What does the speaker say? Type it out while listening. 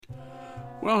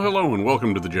Well, hello and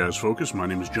welcome to the Jazz Focus. My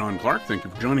name is John Clark. Thank you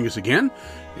for joining us again,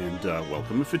 and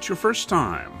welcome if it's your first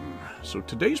time. So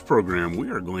today's program,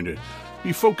 we are going to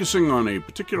be focusing on a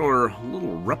particular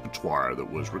little repertoire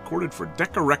that was recorded for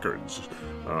Decca Records,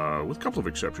 with a couple of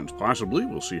exceptions, possibly.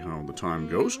 We'll see how the time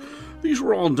goes. These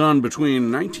were all done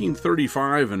between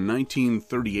 1935 and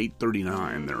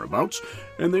 1938-39, thereabouts,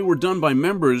 and they were done by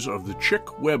members of the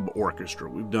Chick Webb Orchestra.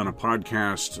 We've done a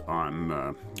podcast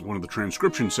on one of the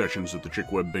transcription sessions that the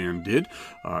Chick Webb Band did.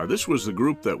 This was the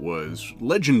group that was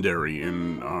legendary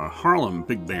in Harlem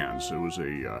big bands. It was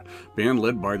a band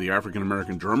led by the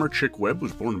African-American drummer Chick Webb.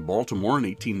 Was born in Baltimore in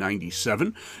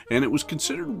 1897, and it was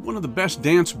considered one of the best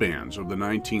dance bands of the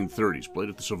 1930s. Played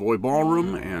at the Savoy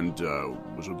Ballroom and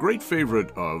was a great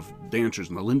favorite of dancers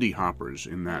and the Lindy Hoppers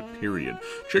in that period.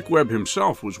 Chick Webb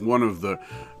himself was one of the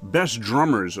best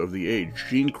drummers of the age.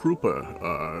 Gene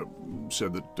Krupa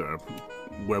said that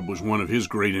Webb was one of his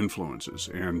great influences,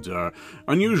 and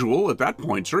unusual at that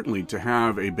point, certainly, to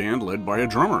have a band led by a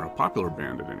drummer, a popular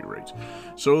band at any rate.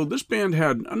 So this band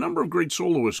had a number of great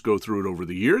soloists go through it over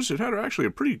the years. It had actually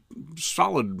a pretty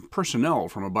solid personnel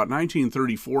from about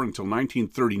 1934 until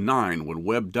 1939 when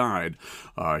Webb died.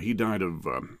 He died of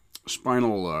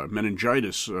spinal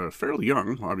meningitis fairly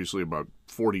young, obviously about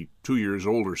 42 years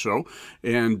old or so,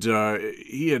 and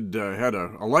he had had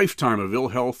a lifetime of ill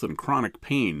health and chronic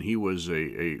pain. He was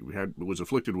was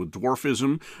afflicted with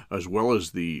dwarfism as well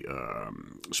as the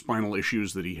spinal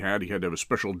issues that he had. He had to have a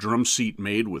special drum seat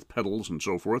made with pedals and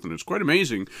so forth, and it's quite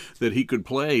amazing that he could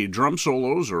play drum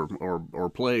solos or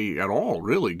play at all,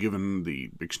 really, given the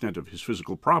extent of his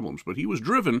physical problems. But he was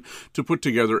driven to put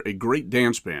together a great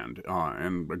dance band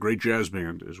and a great jazz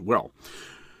band as well.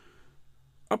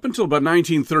 Up until about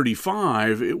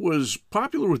 1935, it was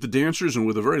popular with the dancers and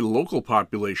with a very local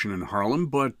population in Harlem,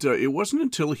 but it wasn't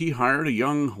until he hired a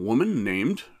young woman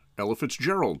named Ella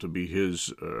Fitzgerald to be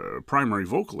his primary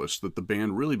vocalist that the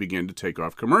band really began to take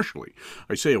off commercially.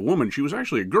 I say a woman, she was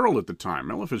actually a girl at the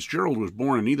time. Ella Fitzgerald was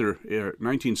born in either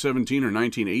 1917 or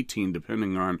 1918,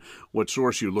 depending on what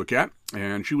source you look at.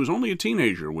 And she was only a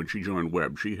teenager when she joined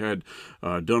Webb. She had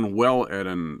done well at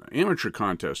an amateur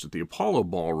contest at the Apollo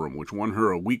Ballroom, which won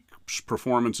her a week's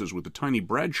performances with the Tiny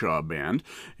Bradshaw Band.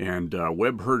 And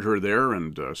Webb heard her there,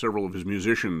 and several of his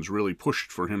musicians really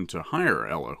pushed for him to hire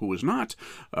Ella, who was not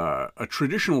a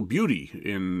traditional beauty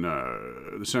in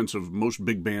the sense of most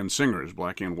big band singers,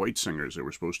 black and white singers. They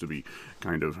were supposed to be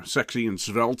kind of sexy and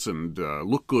svelte and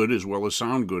look good as well as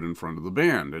sound good in front of the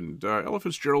band. And Ella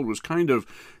Fitzgerald was kind of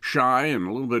shy and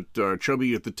a little bit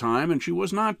chubby at the time, and she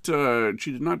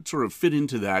did not sort of fit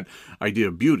into that idea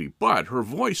of beauty, but her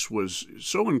voice was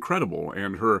so incredible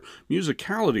and her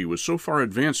musicality was so far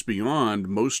advanced beyond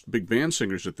most big band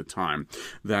singers at the time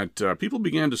that people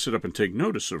began to sit up and take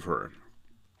notice of her.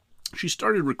 She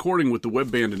started recording with the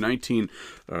Webb Band in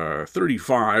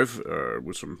 1935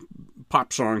 with some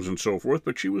pop songs and so forth,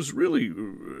 but she was really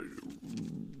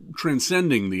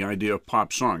transcending the idea of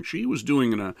pop songs. She was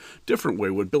doing in a different way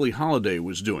what Billie Holiday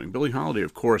was doing. Billie Holiday,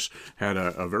 of course, had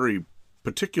a very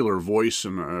particular voice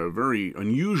and a very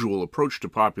unusual approach to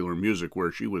popular music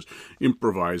where she was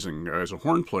improvising as a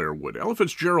horn player would. Ella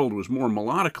Fitzgerald was more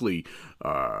melodically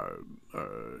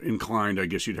inclined, I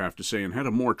guess you'd have to say, and had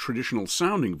a more traditional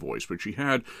sounding voice, but she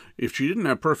had, if she didn't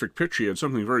have perfect pitch, she had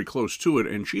something very close to it,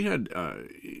 and she had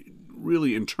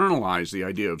really internalized the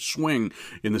idea of swing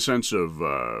in the sense of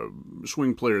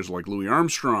swing players like Louis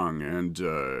Armstrong and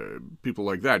people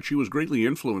like that. She was greatly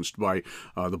influenced by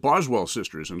the Boswell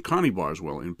sisters and Connie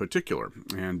Boswell in particular.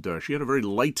 And she had a very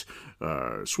light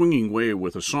swinging way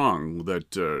with a song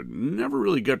that never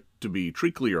really got to be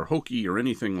treacly or hokey or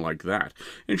anything like that.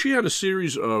 And she had a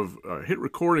series of hit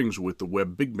recordings with the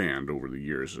Webb Big Band over the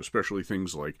years, especially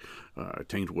things like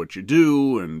Tain't What You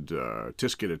Do and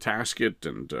Tisket a Tasket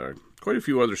and quite a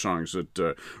few other songs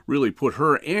that really put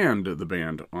her and the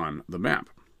band on the map.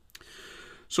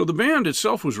 So the band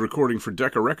itself was recording for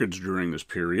Decca Records during this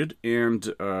period,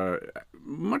 and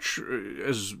much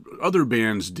as other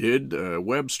bands did,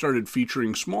 Webb started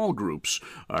featuring small groups.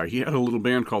 He had a little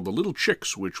band called the Little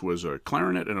Chicks, which was a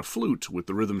clarinet and a flute with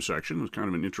the rhythm section. It was kind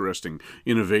of an interesting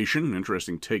innovation, an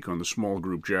interesting take on the small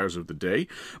group jazz of the day.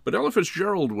 But Ella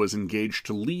Fitzgerald was engaged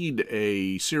to lead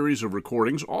a series of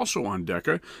recordings, also on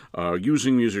Decca,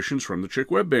 using musicians from the Chick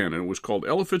Webb Band, and it was called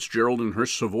Ella Fitzgerald and her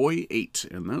Savoy 8,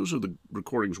 and those are the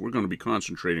recordings we're going to be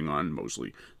concentrating on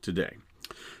mostly today.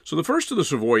 So the first of the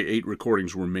Savoy 8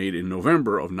 recordings were made in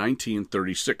November of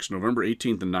 1936, November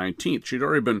 18th and 19th. She'd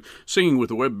already been singing with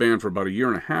the Webb Band for about a year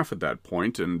and a half at that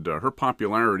point, and her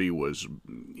popularity was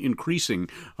increasing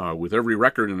with every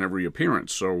record and every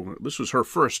appearance. So this was her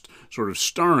first sort of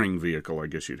starring vehicle, I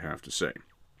guess you'd have to say.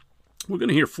 We're going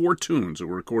to hear 4 tunes that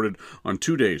were recorded on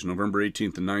 2 days, November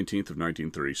 18th and 19th of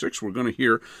 1936. We're going to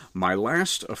hear My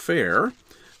Last Affair,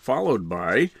 followed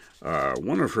by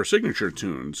one of her signature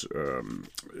tunes,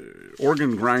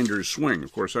 Organ Grinder's Swing.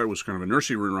 Of course, that was kind of a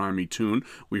nursery-rhymey tune.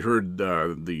 We heard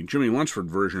the Jimmy Lunsford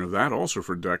version of that, also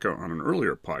for Decca, on an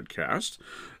earlier podcast.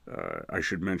 I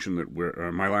should mention that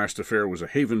My Last Affair was a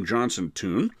Haven Johnson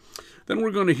tune. Then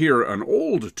we're going to hear an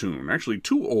old tune, actually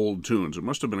 2 old tunes. It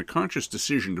must have been a conscious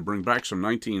decision to bring back some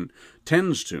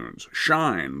 1910s tunes.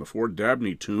 Shine, the Ford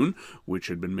Dabney tune, which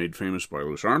had been made famous by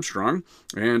Louis Armstrong,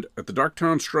 and At the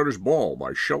Darktown Strutter's Ball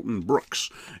by Shelton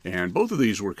Brooks. And both of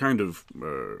these were kind of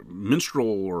minstrel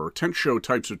or tent show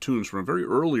types of tunes from a very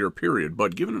earlier period,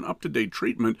 but given an up-to-date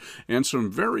treatment and some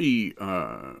very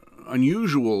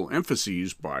unusual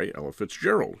emphases by Ella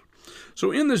Fitzgerald. So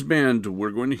in this band,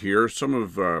 we're going to hear some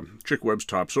of Chick Webb's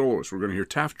top soloists. We're going to hear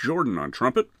Taft Jordan on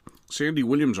trumpet, Sandy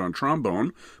Williams on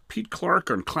trombone, Pete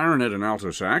Clark on clarinet and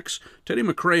alto sax, Teddy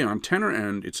McRae on tenor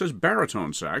and, it says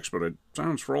baritone sax, but it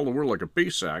sounds for all the world like a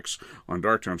bass sax on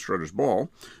Darktown Strutter's Ball,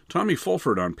 Tommy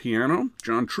Fulford on piano,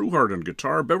 John Trueheart on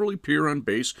guitar, Beverly Peer on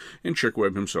bass, and Chick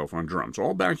Webb himself on drums,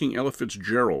 all backing Ella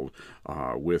Fitzgerald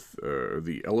with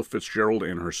the Ella Fitzgerald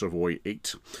and her Savoy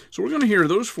 8. So we're going to hear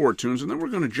those 4 tunes, and then we're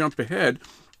going to jump ahead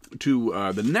to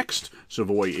the next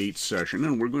Savoy 8 session,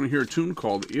 and we're going to hear a tune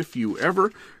called If You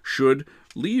Ever Should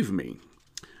Leave Me.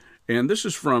 And this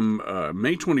is from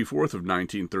May 24th of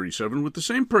 1937 with the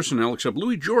same personnel, except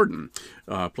Louis Jordan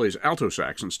plays alto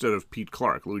sax instead of Pete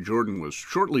Clark. Louis Jordan was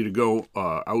shortly to go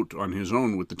out on his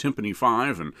own with the Timpani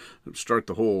 5 and start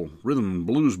the whole rhythm and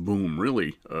blues boom,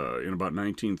 really, in about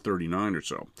 1939 or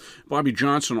so. Bobby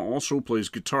Johnson also plays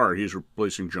guitar. He's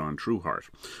replacing John Trueheart.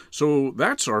 So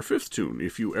that's our 5th tune,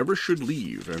 If You Ever Should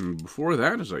Leave. And before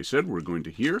that, as I said, we're going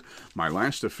to hear My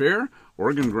Last Affair,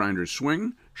 Organ Grinder's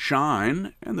Swing,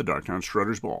 Shine, and the Darktown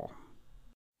Strutter's Ball.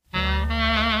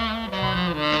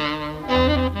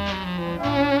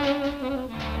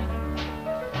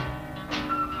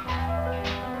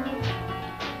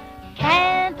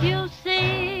 Can't you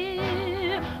see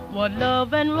what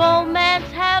love and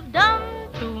romance have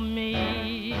done to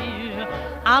me?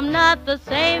 I'm not the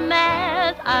same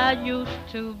as I used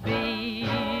to be.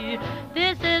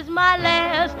 This is my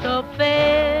last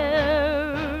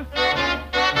affair.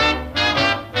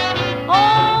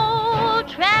 Oh,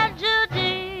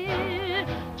 tragedy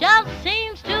just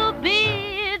seems to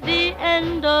be the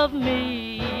end of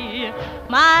me.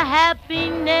 My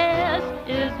happiness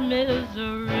is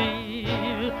misery.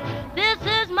 This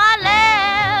is my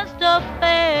last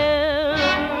affair.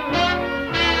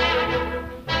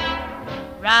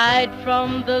 Right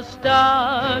from the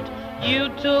start, you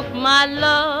took my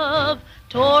love,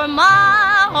 tore my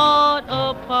heart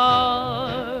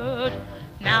apart.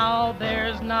 Now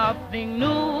there's nothing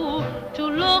new to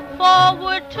look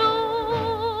forward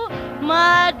to.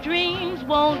 My dreams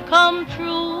won't come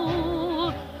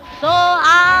true, so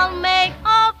I'll make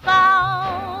a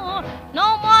vow.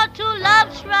 No more to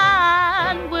love's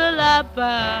shrine will I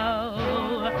bow.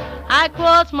 I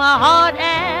cross my heart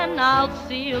and I'll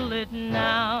seal it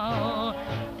now.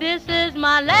 This is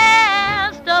my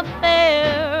last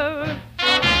affair.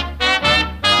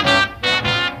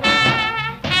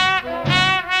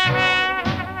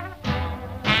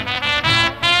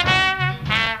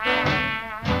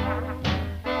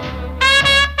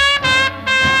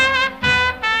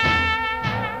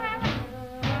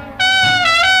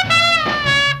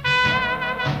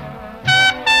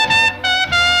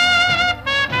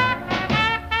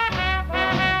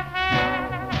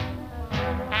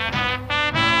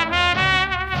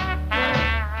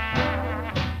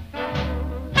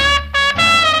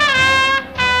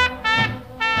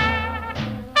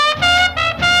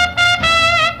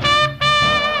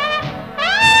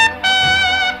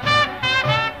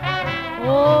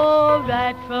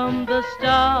 From the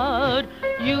start,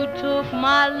 you took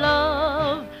my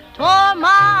love, tore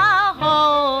my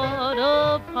heart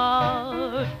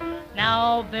apart.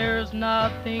 Now there's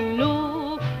nothing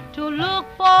new to look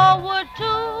forward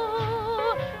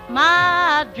to.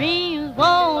 My dreams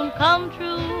won't come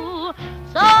true,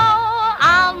 so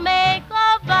I'll make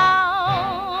a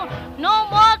vow. No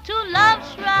more to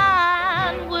love's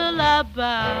shrine will I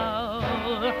bow.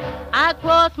 I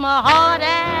cross my heart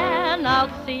and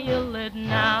I'll seal it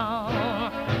now.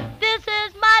 This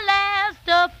is my last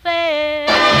affair.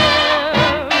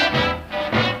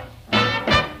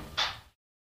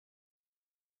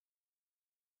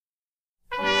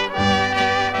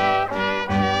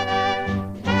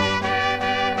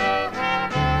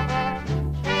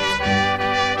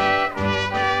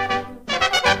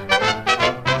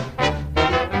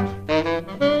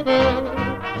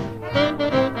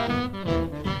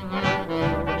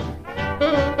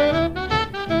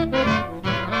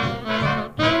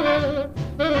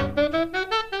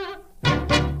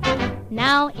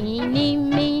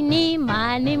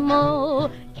 miny, mo.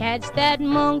 Catch that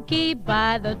monkey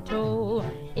by the toe.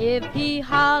 If he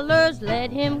hollers,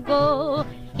 let him go.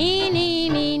 Eeny,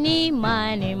 meeny,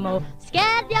 miny, mo.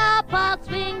 Scared-your-pox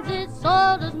swings it,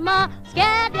 so does ma.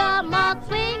 Scared-your-mock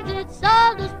swings it,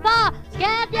 so does pa.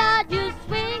 Scared-your-you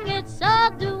swing it, so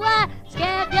do I.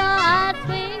 Scared-your-I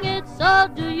swing it, so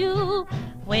do you.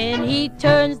 When he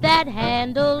turns that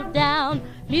handle down,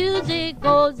 music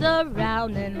goes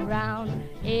around and round.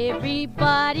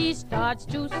 Everybody starts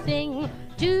to sing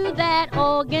to that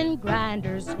organ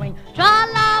grinder swing.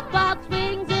 Tra-la-pop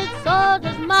swings it, so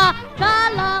does ma.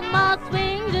 Tra-la-ma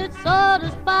swings it, so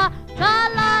does pa.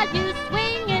 Tra-la, you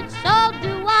swing it, so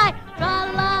do I.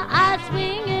 Tra-la, I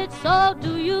swing it, so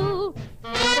do you.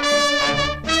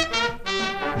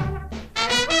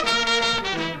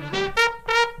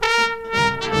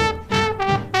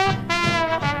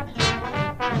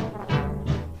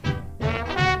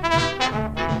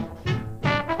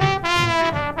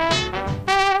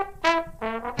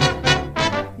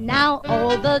 Now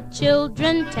all the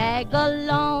children tag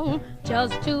along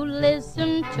just to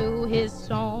listen to his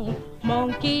song.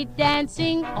 Monkey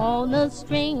dancing on a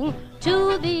string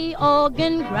to the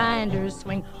organ grinder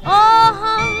swing. Oh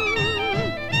hum,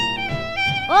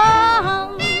 oh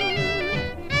hum,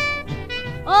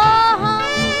 oh hum,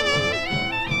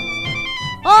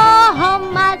 oh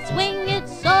hum, I swing it,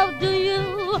 so do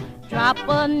you. Drop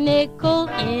a nickel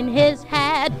in his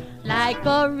hat like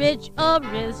a rich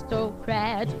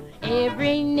aristocrat.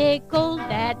 Every nickel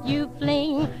that you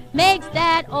fling makes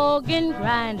that organ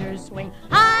grinder swing.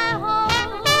 Hi-ho,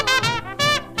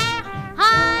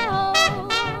 hi-ho,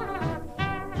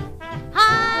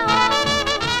 hi-ho,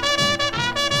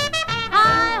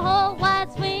 hi-ho, I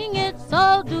swing it,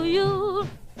 so do you.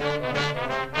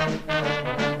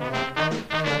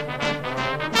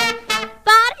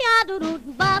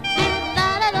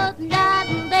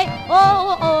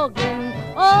 Oh, organ,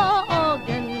 oh,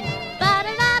 organ.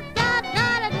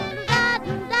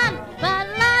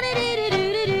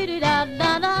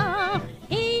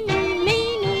 Eeny,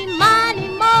 meeny, miny,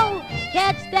 mo.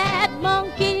 Catch that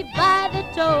monkey by the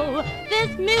toe.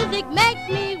 This music makes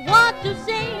me want to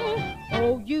sing.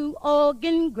 Oh, you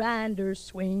organ grinder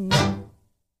swing.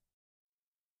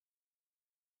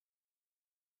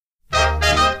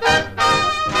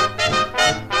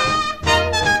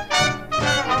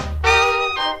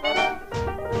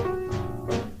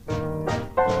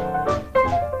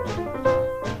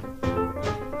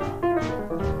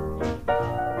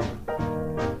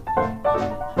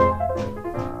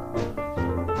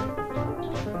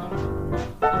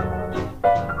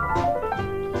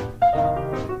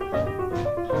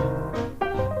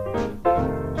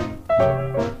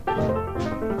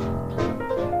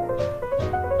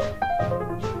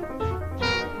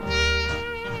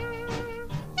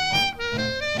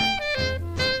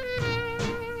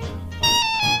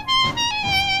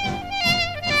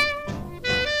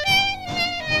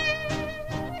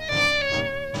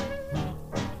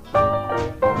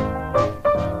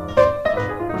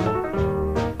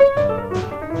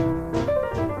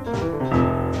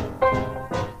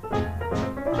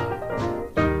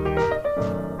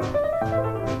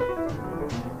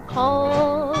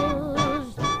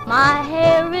 My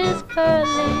hair is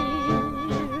curly,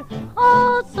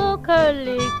 oh so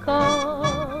curly,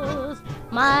 'cause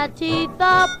my teeth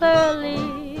are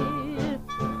pearly,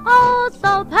 oh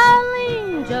so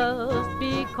pearly, just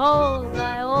because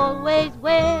I always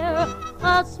wear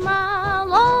a smile,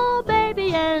 oh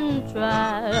baby, and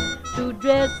try to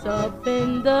dress up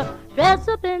in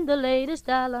the latest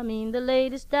style, I mean the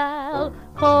latest style,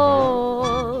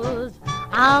 'cause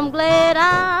I'm glad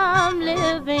I'm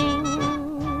living.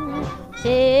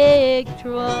 Take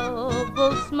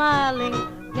trouble smiling,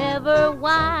 never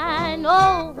whine,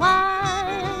 oh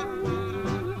whine,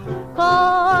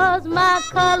 'cause my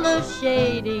color's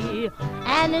shady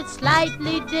and it's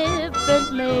slightly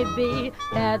different maybe,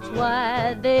 that's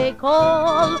why they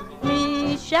call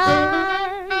me Shine.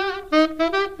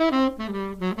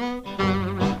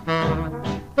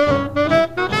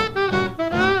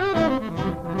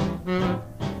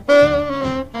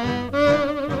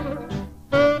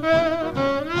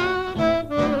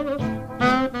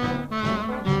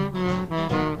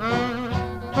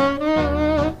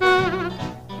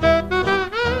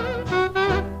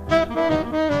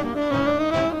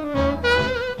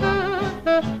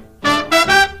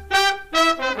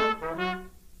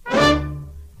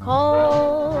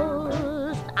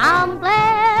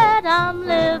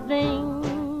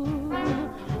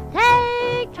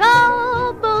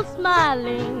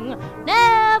 Smiling,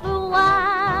 never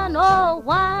whine, oh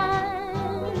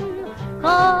whine,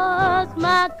 'cause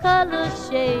my color's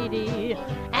shady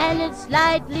and and it's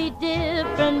slightly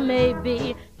different,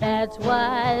 maybe. That's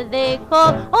why they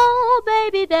call, oh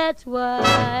baby, that's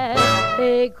why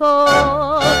they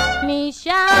call me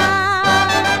Shine.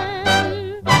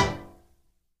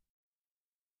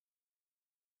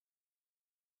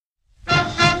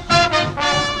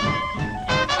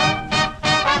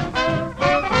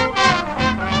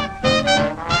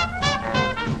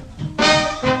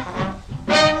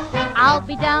 I'll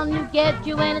be down to get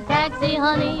you in a taxi,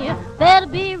 honey. Better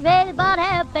be ready about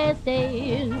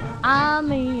 8:30. I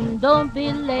mean, don't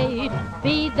be late.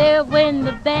 Be there when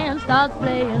the band starts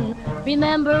playing.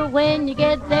 Remember when you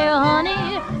get there,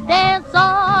 honey, dance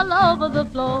all over the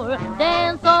floor.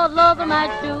 Dance all over my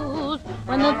shoes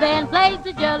when the band plays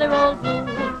the Jelly Roll Blues.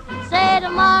 Say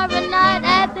tomorrow night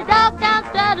at the Dogtown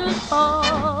Stratus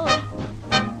Hall.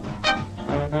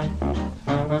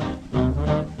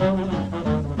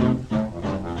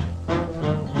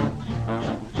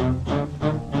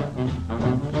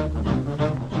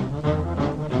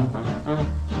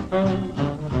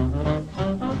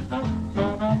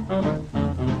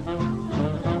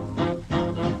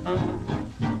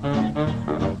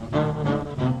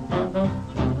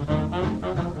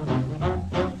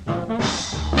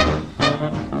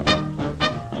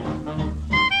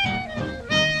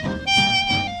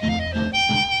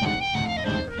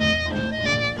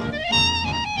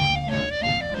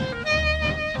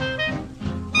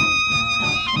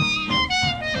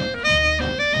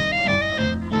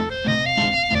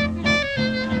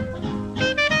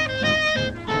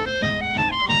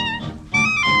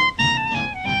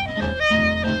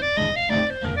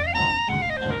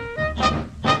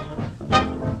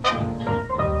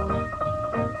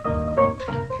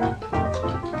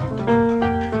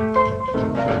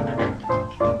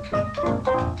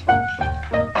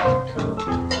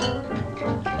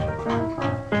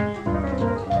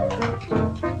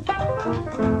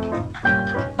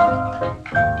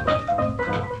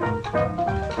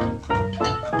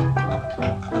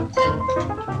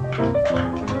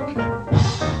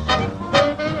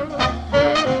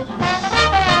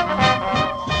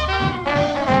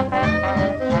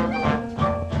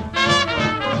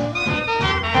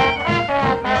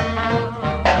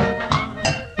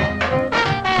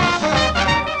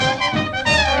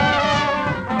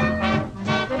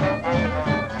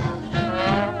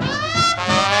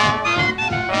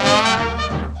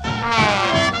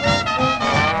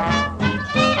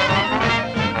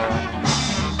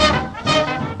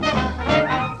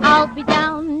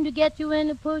 Get you in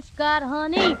the push cart,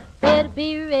 honey. Better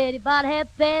be ready about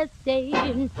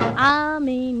 8:30. I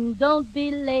mean, don't be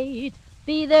late.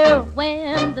 Be there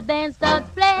when the band starts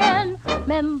playing.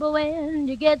 Remember when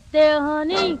you get there,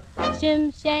 honey.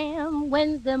 Shim sham,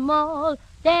 Wednesday mall.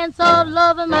 Dance all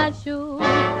over my shoes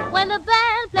when the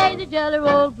band plays the Jelly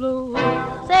Roll Blues.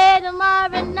 Say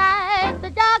tomorrow night the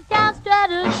Dogtown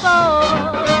Stratus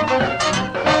Hall.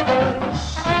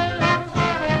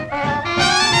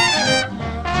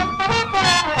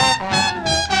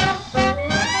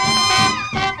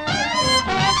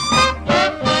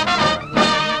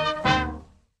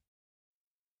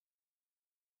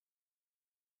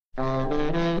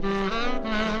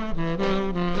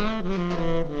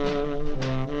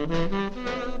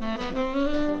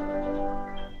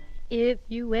 If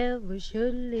you ever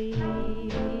should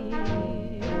leave,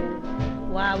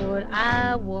 why would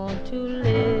I want to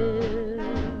live?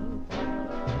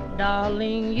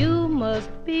 Darling, you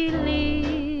must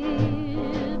believe.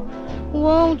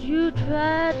 Won't you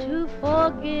try to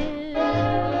forgive?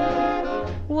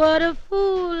 What a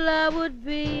fool I would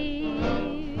be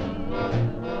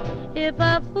if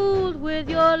I fooled with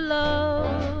your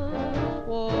love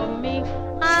for me.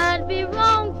 I'd be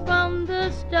wrong from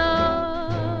the start.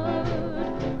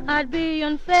 I'd be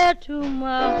unfair to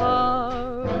my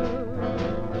heart.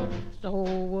 So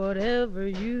whatever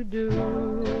you do,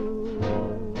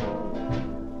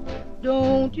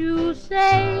 don't you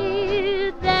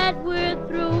say that we're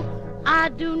through. I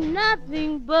do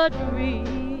nothing but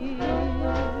grieve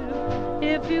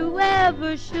if you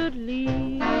ever should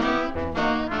leave.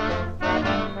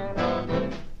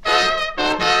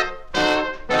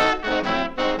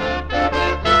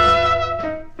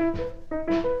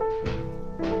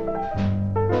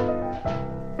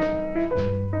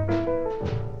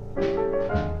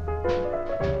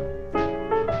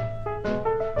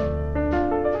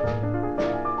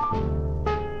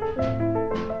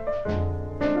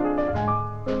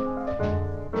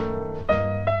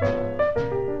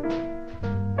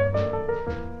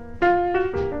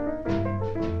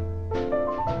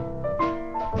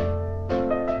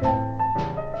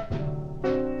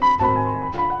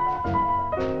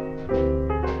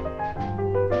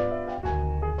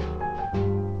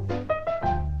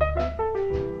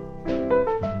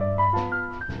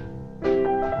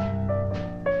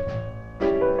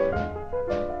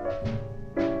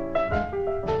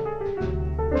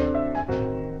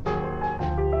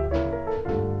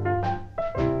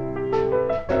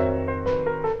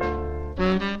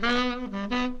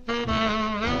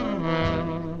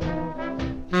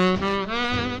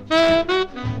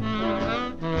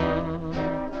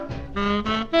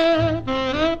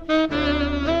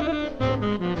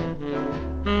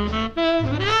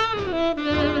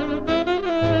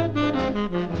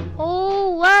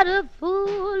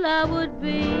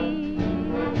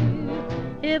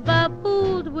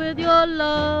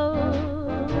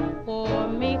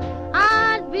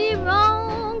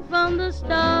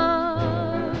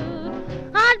 start,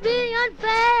 I'd be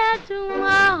unfair to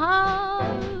my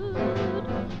heart.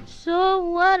 So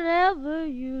whatever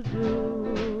you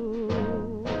do,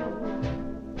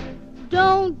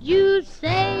 don't you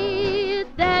say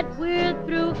that we're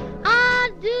through.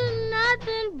 I'd do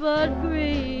nothing but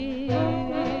grieve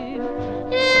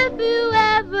if you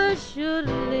ever should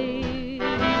leave.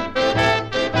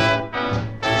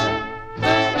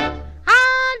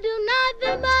 I'd do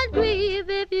nothing but grieve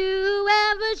if you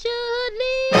ever should leave.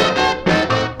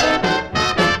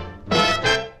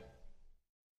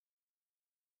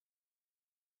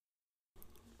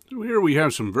 So here we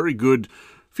have some very good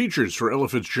features for Ella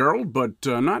Fitzgerald, but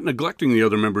not neglecting the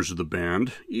other members of the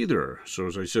band either. So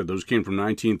as I said, those came from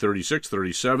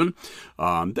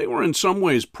 1936-37. They were in some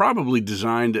ways probably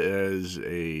designed as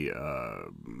a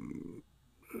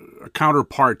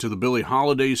counterpart to the Billie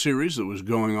Holiday series that was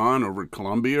going on over at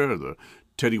Columbia, the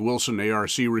Teddy Wilson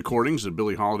ARC recordings that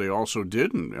Billie Holiday also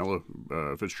did, and Ella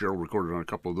Fitzgerald recorded on a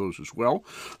couple of those as well.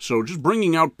 So just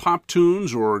bringing out pop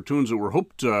tunes or tunes that were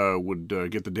hoped would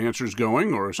get the dancers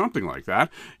going or something like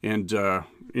that, and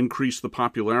increase the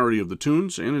popularity of the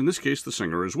tunes, and in this case, the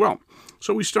singer as well.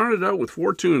 So we started out with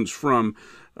 4 tunes from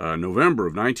November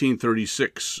of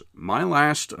 1936, My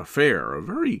Last Affair, a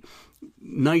very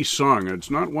nice song. It's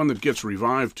not one that gets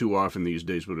revived too often these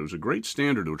days, but it was a great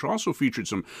standard, which also featured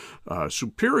some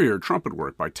superior trumpet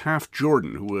work by Taft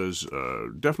Jordan, who was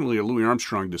definitely a Louis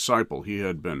Armstrong disciple. He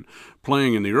had been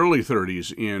playing in the early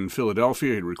 30s in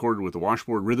Philadelphia. He'd recorded with the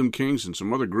Washboard Rhythm Kings and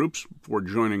some other groups before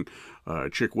joining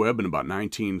Chick Webb in about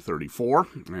 1934,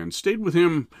 and stayed with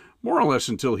him more or less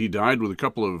until he died, with a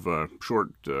couple of short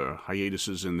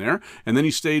hiatuses in there. And then he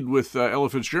stayed with Ella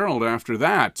Fitzgerald after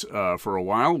that for a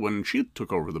while when she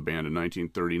took over the band in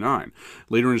 1939.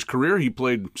 Later in his career, he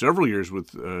played several years with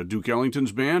Duke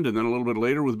Ellington's band, and then a little bit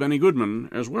later with Benny Goodman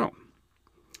as well.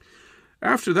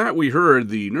 After that, we heard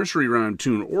the nursery rhyme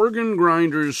tune Organ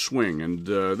Grinders Swing, and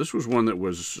this was one that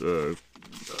was a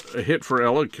hit for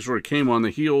Ella. It sort of came on the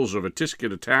heels of A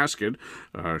Tisket, a Tasket.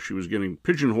 She was getting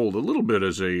pigeonholed a little bit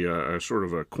as a sort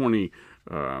of a corny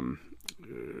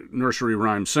nursery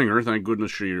rhyme singer. Thank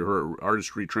goodness her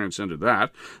artistry transcended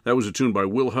that. That was a tune by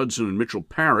Will Hudson and Mitchell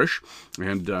Parrish,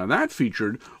 and that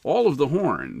featured all of the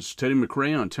horns: Teddy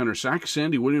McRae on tenor sax,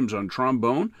 Sandy Williams on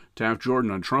trombone, Taft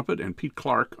Jordan on trumpet, and Pete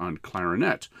Clark on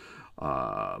clarinet.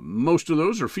 Most of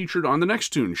those are featured on the next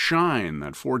tune, Shine,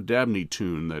 that Ford Dabney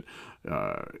tune that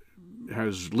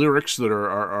has lyrics that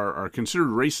are considered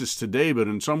racist today, but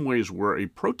in some ways were a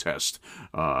protest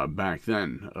back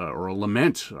then, or a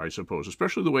lament, I suppose,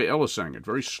 especially the way Ella sang it,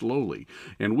 very slowly.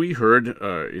 And we heard,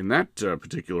 in that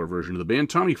particular version of the band,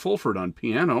 Tommy Fulford on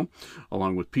piano,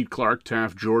 along with Pete Clark,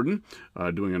 Taft Jordan,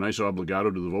 doing a nice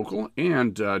obligato to the vocal,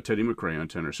 and Teddy McRae on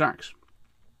tenor sax.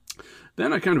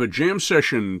 Then a kind of a jam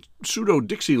session,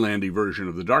 pseudo-Dixielandy version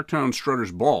of the Darktown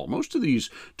Strutters Ball. Most of these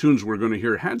tunes we're going to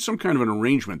hear had some kind of an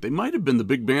arrangement. They might have been the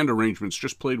big band arrangements,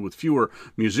 just played with fewer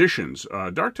musicians.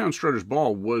 Darktown Strutters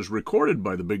Ball was recorded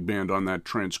by the big band on that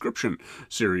transcription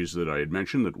series that I had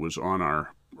mentioned that was on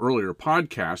our earlier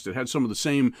podcast. It had some of the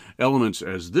same elements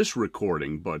as this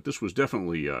recording, but this was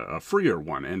definitely a freer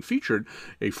one, and featured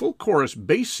a full chorus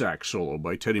bass sax solo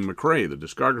by Teddy McRae. The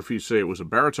discographies say it was a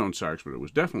baritone sax, but it was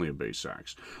definitely a bass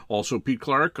sax. Also Pete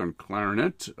Clark on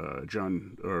clarinet,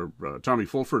 Tommy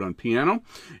Fulford on piano,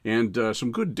 and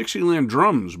some good Dixieland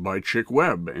drums by Chick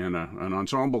Webb, and an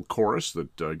ensemble chorus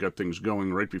that got things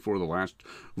going right before the last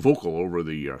vocal over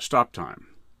the stop time.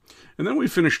 And then we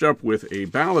finished up with a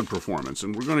ballad performance,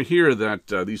 and we're going to hear that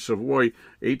these Savoy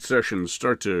 8 sessions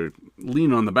start to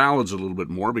lean on the ballads a little bit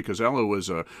more, because Ella was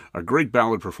a great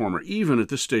ballad performer, even at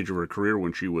this stage of her career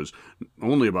when she was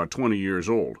only about 20 years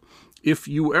old. If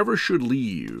You Ever Should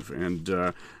Leave,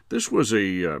 and this was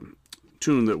a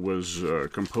tune that was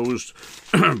composed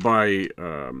by...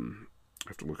 I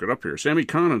have to look it up here. Sammy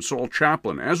Cahn and Saul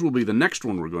Chaplin, as will be the next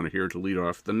one we're going to hear to lead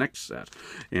off the next set.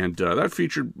 And that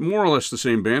featured more or less the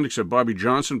same band, except Bobby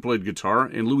Johnson played guitar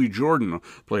and Louis Jordan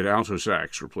played alto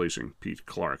sax, replacing Pete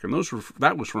Clark. And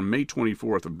that was from May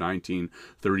 24th of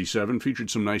 1937. Featured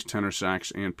some nice tenor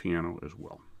sax and piano as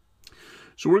well.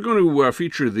 So we're going to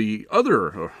feature the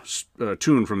other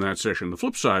tune from that session, the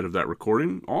flip side of that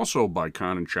recording, also by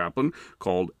Cahn and Chaplin,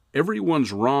 called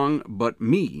Everyone's Wrong But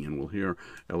Me, and we'll hear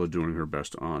Ella doing her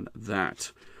best on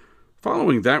that.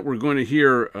 Following that, we're going to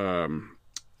hear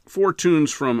 4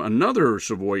 tunes from another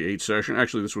Savoy 8 session.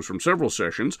 Actually, this was from several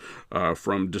sessions,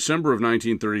 from December of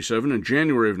 1937 and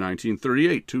January of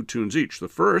 1938, 2 tunes each. The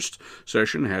first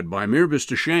session had By Mere Bist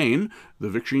Shane, the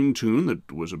Vic Sheen tune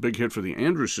that was a big hit for the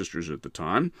Andrews Sisters at the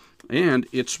time, and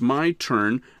It's My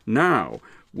Turn Now,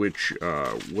 which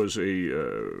was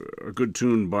a good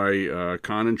tune by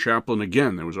Kahn and Chaplin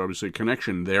again. There was obviously a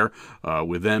connection there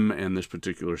with them and this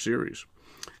particular series.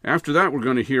 After that, we're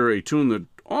going to hear a tune that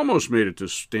almost made it to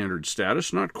standard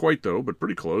status, not quite though, but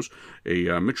pretty close,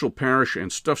 a Mitchell Parish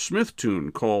and Stuff Smith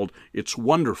tune called It's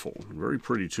Wonderful. A very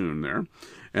pretty tune there.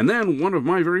 And then one of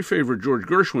my very favorite George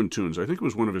Gershwin tunes, I think it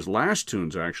was one of his last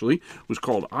tunes actually, was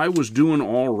called I Was Doin'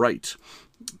 All Right.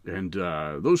 And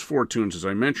those 4 tunes, as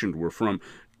I mentioned, were from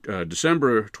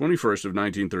December 21st of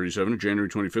 1937 to January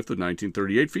 25th of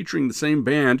 1938, featuring the same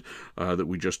band that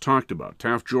we just talked about.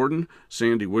 Taft Jordan,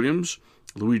 Sandy Williams,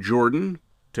 Louis Jordan,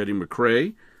 Teddy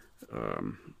McRae,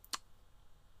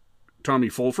 Tommy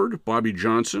Fulford, Bobby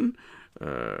Johnson,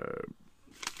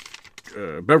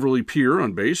 Beverly Peer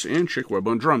on bass, and Chick Webb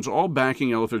on drums, all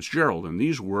backing Ella Fitzgerald. And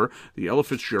these were the Ella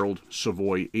Fitzgerald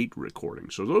Savoy 8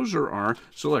 recordings. So those are our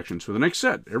selections for the next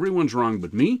set. Everyone's Wrong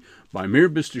But Me, By Mere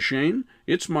Bist Shane,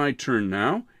 It's My Turn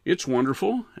Now, It's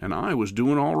Wonderful, and I Was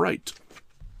Doing All Right.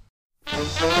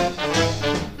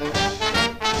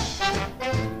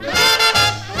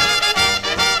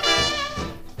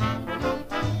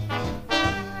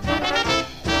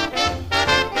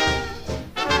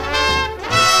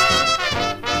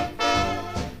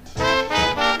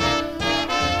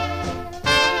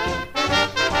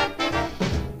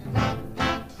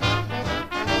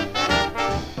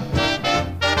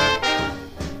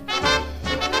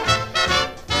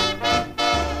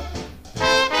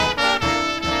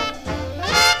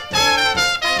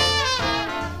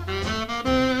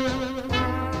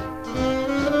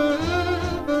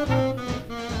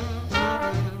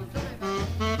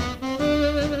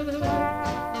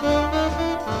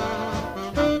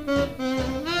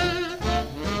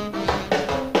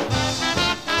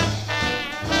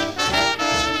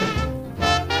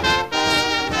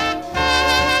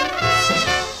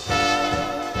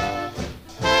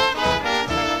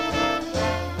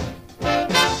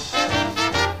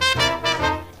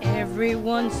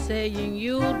 Everyone's saying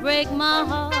you'll break my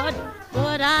heart,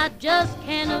 but I just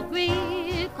can't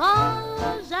agree,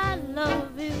 'cause I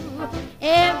love you.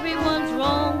 Everyone's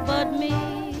wrong but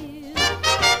me.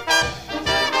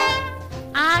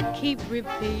 I keep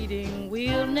repeating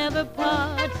we'll never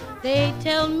part. They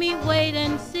tell me wait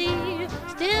and see,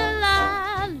 still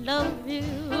I love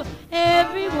you.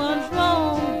 Everyone's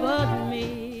wrong but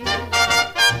me.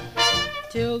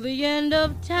 Till the end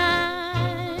of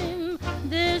time,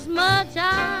 this much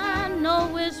I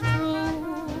know is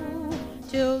true.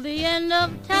 Till the end of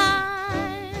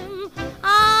time,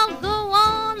 I'll go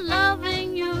on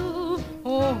loving you.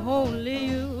 Oh, only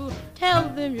you. Tell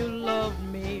them you love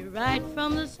me right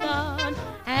from the start.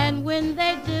 And when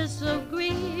they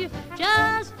disagree,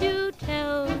 just you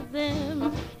tell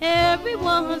them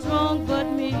everyone's wrong but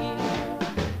me.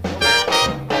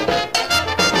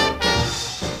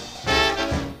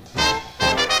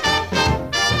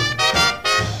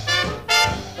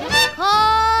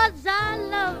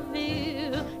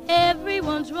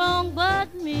 Wrong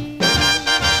but me.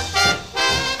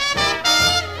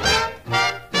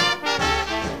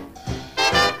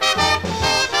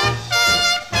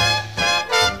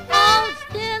 Oh,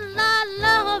 still I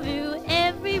love you.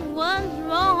 Everyone's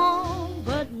wrong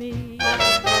but me.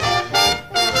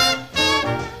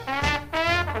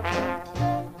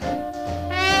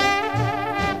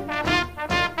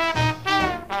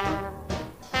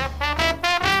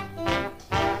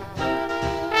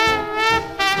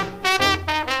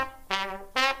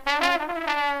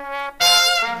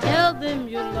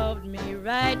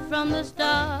 From the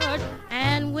start,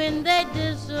 and when they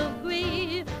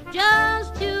disagree,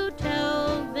 just you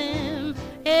tell them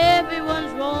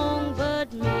everyone's wrong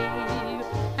but me.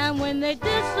 And when they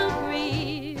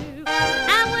disagree,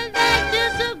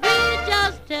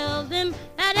 just tell them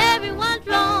that everyone's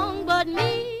wrong but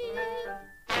me.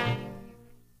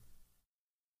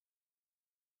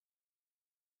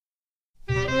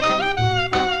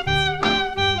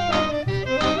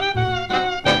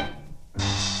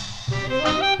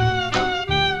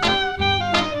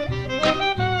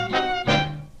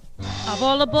 Of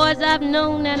all the boys I've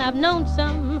known, and I've known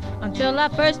some, until I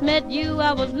first met you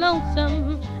I was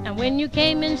lonesome. And when you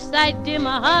came in sight, dear,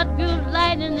 my heart grew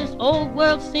light, and this old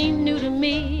world seemed new to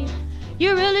me.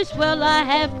 You're really swell, I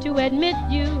have to admit.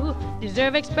 You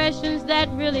deserve expressions that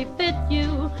really fit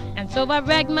you. And so I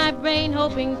racked my brain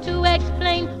hoping to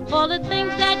explain all the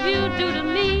things that you do to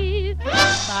me.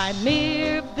 By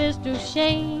mere Mr.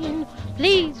 Shane,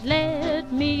 please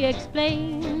let me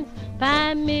explain.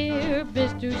 By mere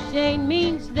Mr. Shane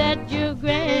means that you're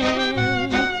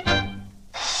grand.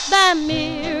 By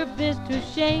mere Mr.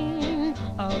 Shane,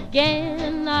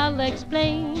 again I'll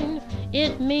explain.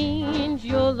 It means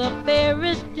you're the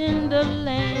fairest in the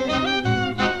land.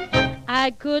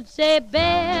 I could say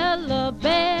Bella,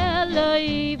 Bella,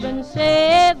 even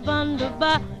say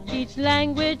wunderbar. Each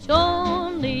language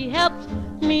only helps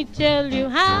me tell you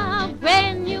how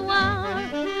grand you are.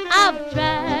 I've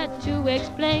tried to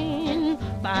explain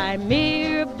by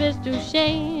mere Mr.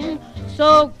 Shane.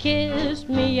 So kiss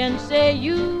me and say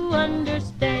you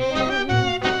understand.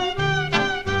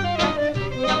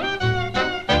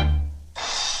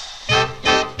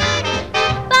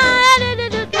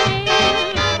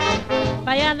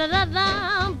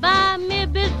 By me,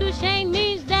 Mr. Shane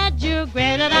means that you're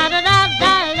grand.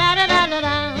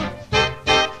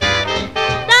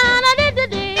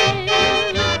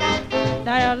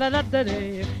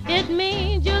 It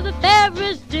means you're the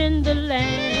fairest in the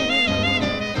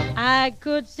land. I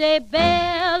could say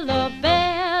Bella,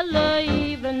 Bella,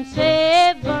 even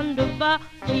say wunderbar.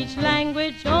 Each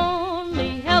language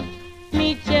only helps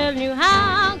me tell you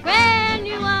how grand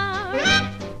you are.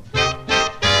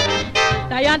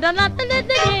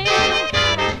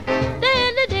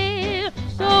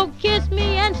 So kiss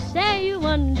me and say you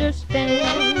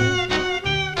understand.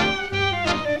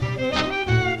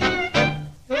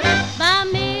 By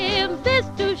me,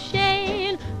 Mr.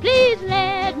 Shane, please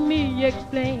let me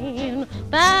explain.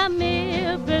 By me,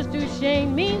 Mr.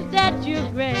 Shane means that you're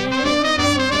grand.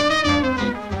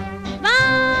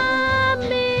 By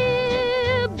me,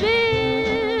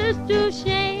 Mr.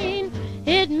 Shane,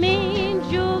 it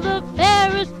means you're the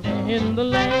fairest in the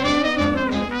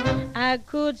land. I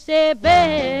could say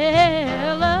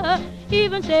Bella,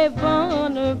 even say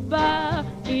wunderbar.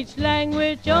 Each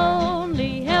language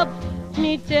only helps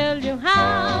me tell you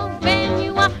how grand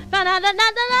you are.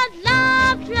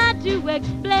 Try to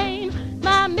explain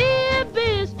my mere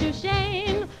Mr.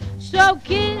 Shane. So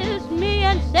kiss me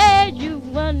and say you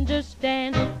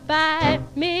understand. By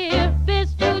mere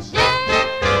Mr. Shane.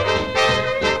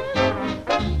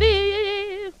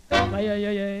 By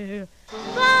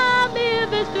mere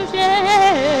Mr.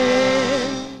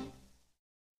 Shane.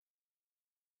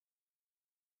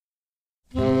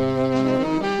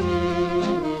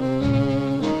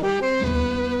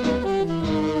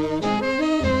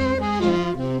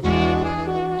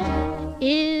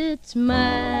 It's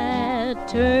my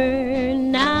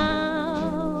turn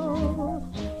now.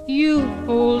 You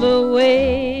pulled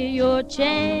away your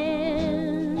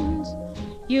chance.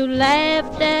 You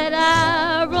laughed at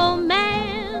our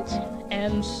romance,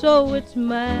 and so it's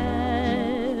my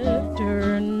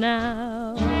turn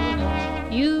now.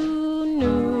 You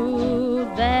knew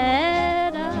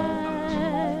that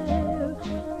I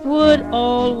would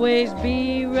always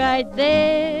be right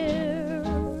there.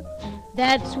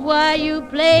 That's why you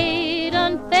played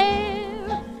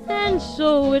unfair, and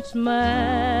so it's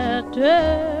my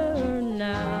turn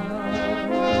now.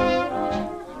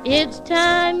 It's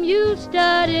time you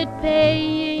started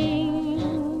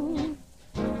paying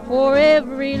for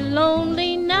every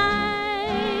lonely night.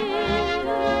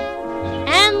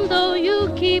 And though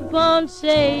you keep on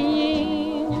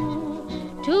saying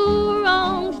two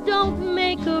wrongs don't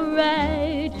make a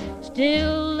right,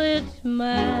 still it's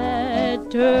my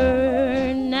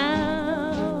turn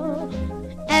now.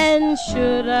 And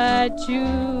should I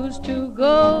choose to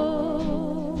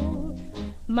go,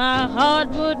 my heart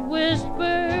would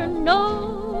whisper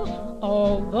no,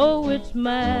 although it's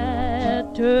my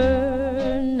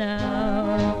turn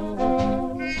now.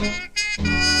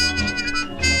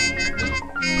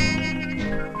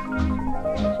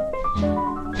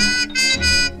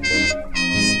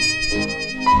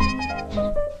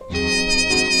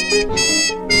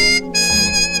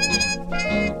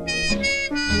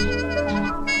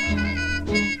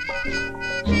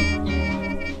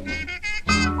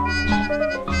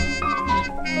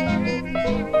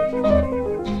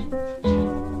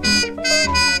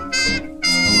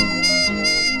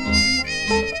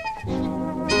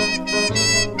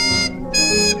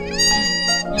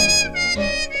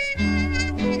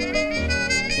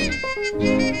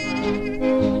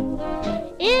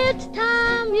 It's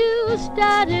time you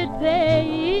started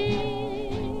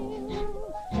paying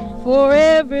for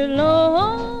every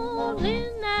lonely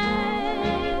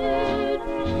night.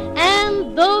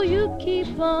 And though you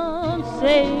keep on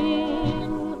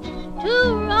saying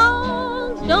two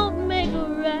wrongs don't make a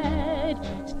right,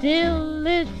 still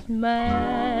it's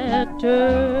my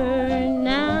turn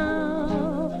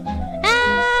now.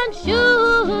 And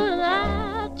should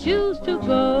I choose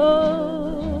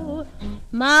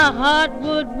my heart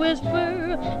would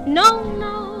whisper, no,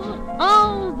 no,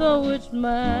 although it's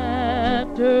my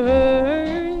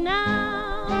turn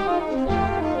now.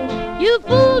 You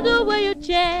fooled away your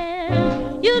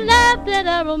chance, you laughed at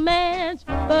our romance,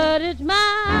 but it's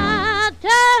my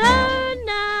turn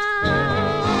now.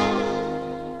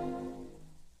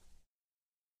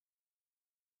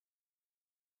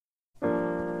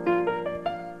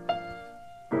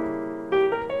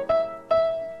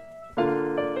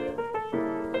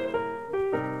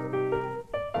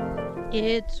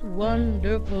 It's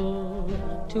wonderful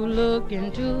to look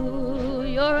into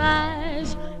your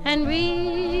eyes and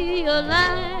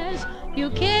realize you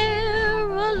care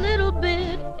a little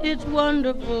bit. It's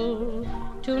wonderful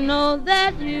to know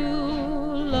that you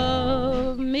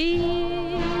love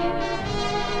me.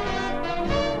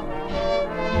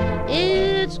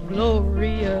 It's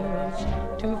glorious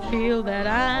to feel that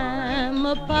I'm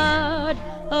a part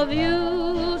of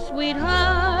you,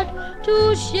 sweetheart,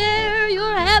 to share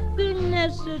your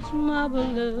happiness. It's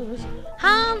marvelous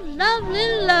how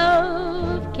lovely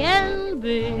love can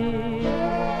be.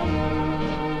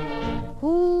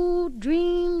 Who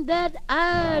dreamed that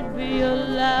I'd be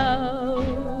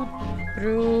allowed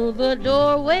through the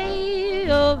doorway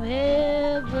of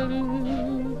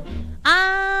heaven?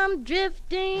 I'm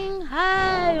drifting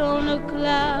high on a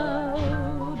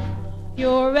cloud.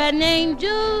 You're an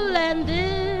angel and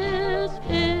this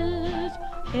is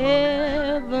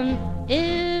heaven.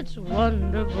 It's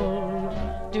wonderful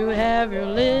to have your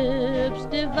lips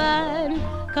divine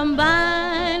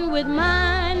combine with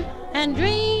mine and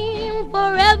dream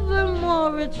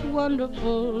forevermore. It's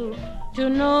wonderful to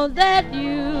know that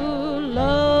you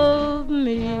love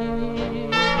me.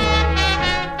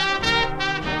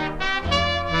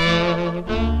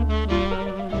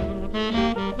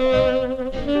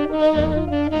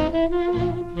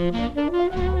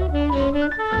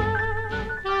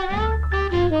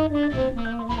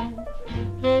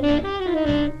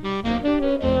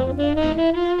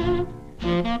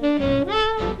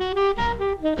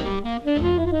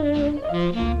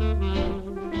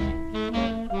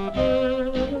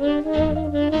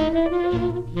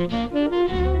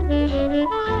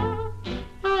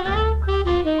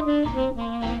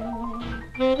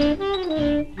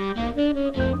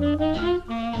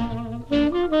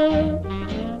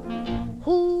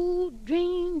 Who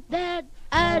dreamed that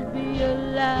I'd be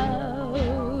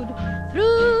allowed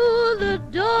through the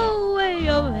doorway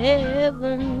of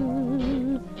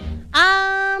heaven?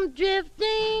 I'm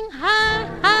drifting high,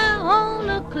 high on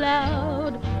a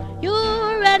cloud.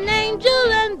 You're an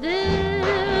angel and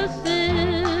this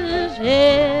is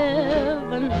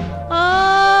heaven.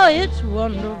 Oh, it's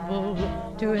wonderful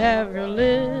to have your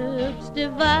lips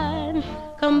divine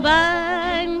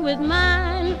combine with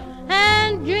mine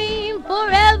and dream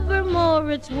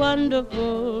forevermore. It's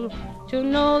wonderful to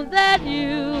know that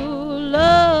you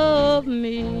love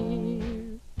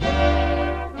me.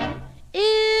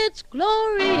 It's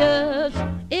glorious,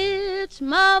 it's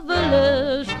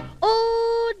marvelous.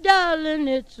 Oh, darling,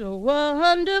 it's so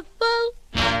wonderful.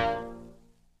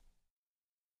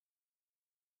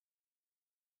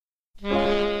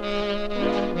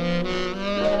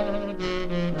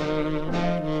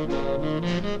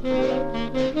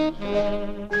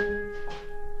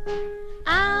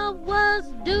 I was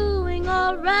doing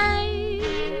all right,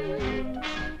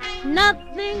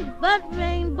 nothing but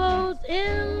rainbows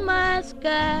in my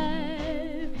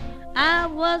sky. I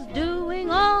was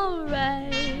doing all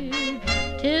right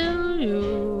till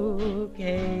you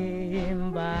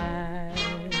came by.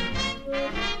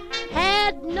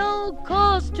 Had no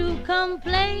cause to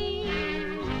complain,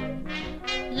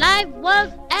 life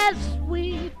was as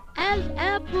sweet as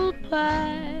apple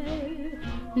pie.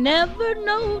 Never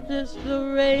noticed the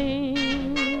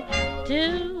rain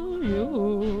till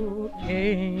you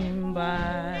came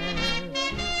by.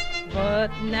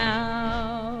 But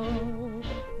now,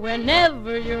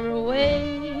 whenever you're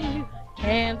away,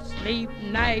 can't sleep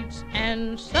nights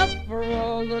and suffer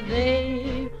all the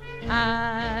day,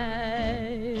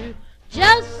 I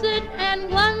just sit and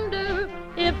wonder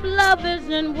if love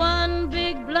isn't one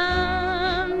big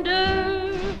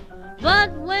blunder.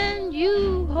 But when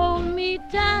you hold me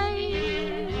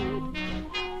tight,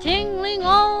 tingling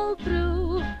all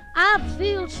through, I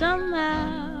feel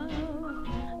somehow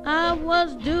I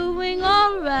was doing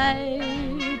all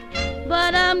right.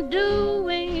 But I'm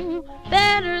doing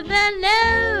better than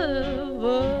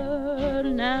ever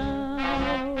now.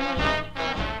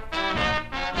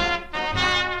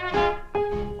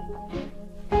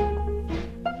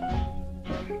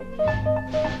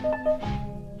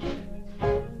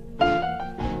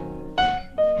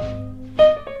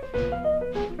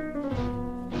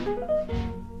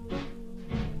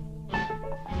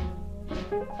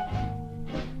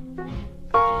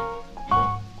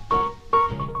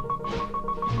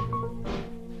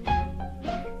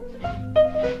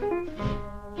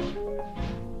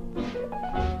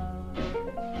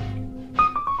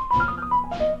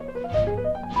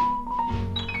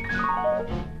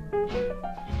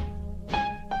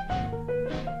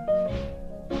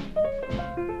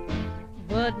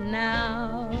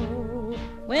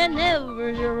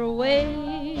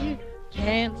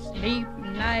 sleep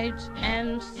nights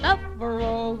and suffer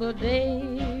all the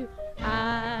day.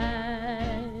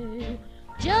 I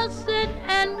just sit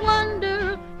and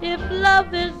wonder if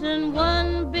love isn't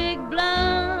one big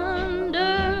blunder.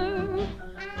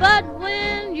 But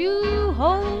when you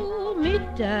hold me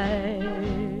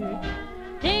tight,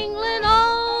 tingling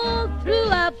all through,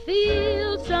 I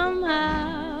feel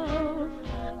somehow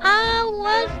I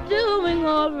was doing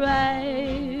all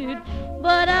right.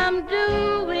 But I'm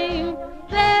doing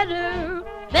better,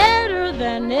 better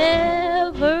than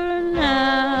ever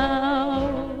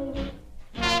now.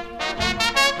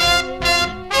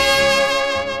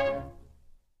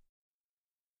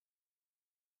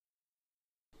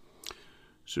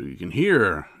 So you can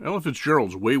hear Ella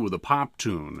Fitzgerald's Way with a Pop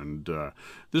tune, and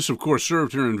this, of course,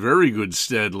 served her in very good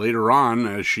stead later on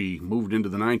as she moved into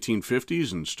the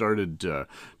 1950s and started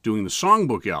doing the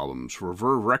songbook albums for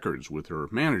Verve Records with her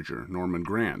manager, Norman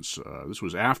Granz. This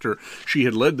was after she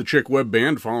had led the Chick Webb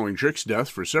Band following Chick's death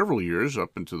for several years,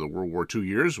 up into the World War II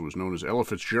years. It was known as Ella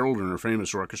Fitzgerald and her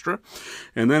famous orchestra.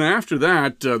 And then after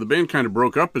that, the band kind of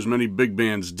broke up, as many big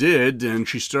bands did, and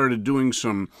she started doing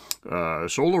some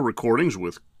solo recordings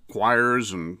with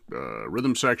choirs and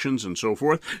rhythm sections and so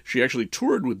forth. She actually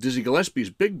toured with Dizzy Gillespie's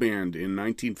big band in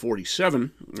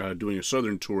 1947, doing a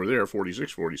southern tour there,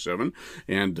 46, 47,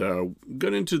 and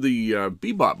got into the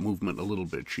bebop movement a little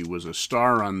bit. She was a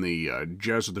star on the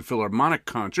Jazz at the Philharmonic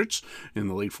concerts in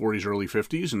the late 40s, early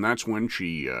 50s, and that's when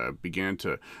she began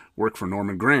to work for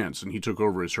Norman Granz, and he took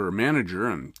over as her manager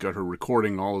and got her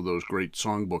recording all of those great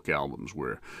songbook albums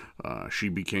where she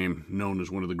became known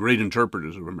as one of the great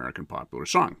interpreters of American popular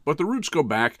song. But the roots go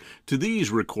back to these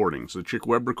recordings, the Chick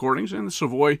Webb recordings and the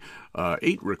Savoy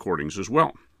 8 recordings as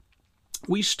well.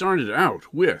 We started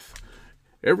out with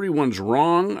Everyone's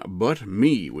Wrong But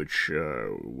Me, which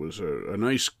was a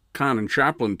nice Conn &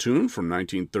 Chaplin tune from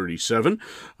 1937.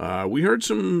 We heard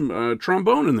some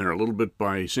trombone in there, a little bit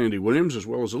by Sandy Williams, as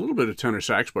well as a little bit of tenor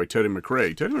sax by Teddy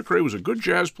McRae. Teddy McRae was a good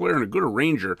jazz player and a good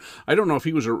arranger. I don't know if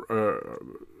he was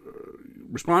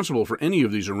responsible for any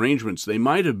of these arrangements. They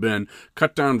might have been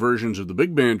cut-down versions of the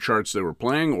big band charts they were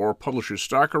playing or publishers'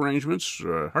 stock arrangements.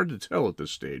 Hard to tell at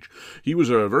this stage. He was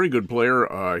a very good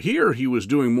player. Here he was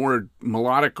doing more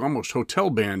melodic, almost hotel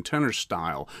band tenor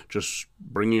style, just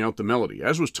bringing out the melody,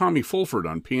 as was Tommy Fulford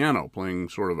on piano, playing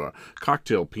sort of a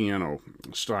cocktail piano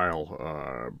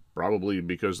style, probably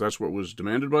because that's what was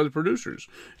demanded by the producers,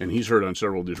 and he's heard on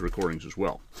several of these recordings as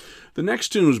well. The next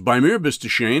tune was By Mir Bist du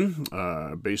Schön,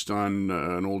 based on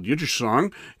an old Yiddish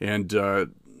song, and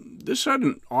this had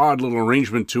an odd little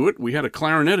arrangement to it. We had a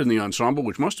clarinet in the ensemble,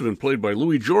 which must have been played by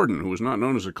Louis Jordan, who was not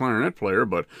known as a clarinet player,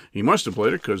 but he must have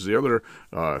played it because the other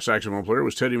saxophone player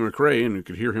was Teddy McRae, and you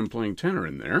could hear him playing tenor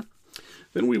in there.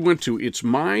 Then we went to It's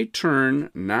My Turn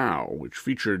Now, which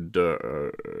featured,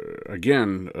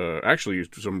 actually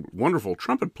some wonderful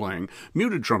trumpet playing,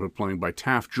 muted trumpet playing by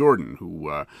Taft Jordan,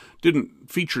 who didn't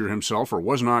feature himself or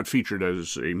was not featured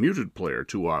as a muted player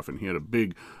too often. He had a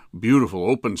big, beautiful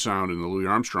open sound in the Louis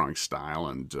Armstrong style,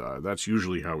 and that's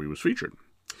usually how he was featured.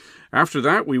 After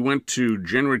that, we went to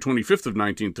January 25th of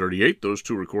 1938. Those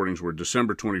two recordings were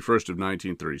December 21st of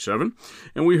 1937,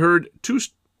 and we heard two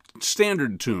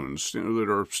standard tunes that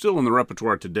are still in the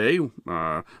repertoire today,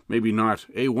 maybe not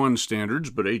A1 standards,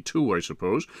 but A2, I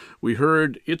suppose. We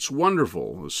heard It's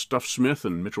Wonderful, a Stuff Smith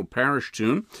and Mitchell Parish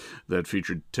tune that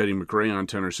featured Teddy McRae on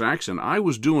tenor sax, and I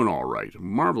Was Doing All Right, a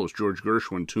marvelous George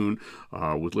Gershwin tune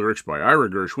with lyrics by Ira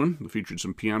Gershwin. It featured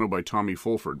some piano by Tommy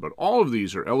Fulford, but all of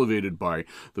these are elevated by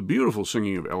the beautiful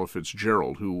singing of Ella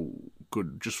Fitzgerald, who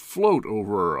could just float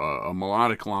over a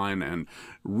melodic line and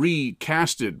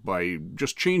recast it by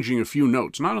just changing a few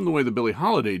notes. Not in the way that Billie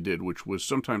Holiday did, which was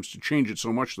sometimes to change it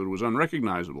so much that it was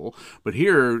unrecognizable, but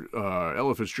here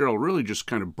Ella Fitzgerald really just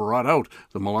kind of brought out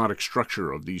the melodic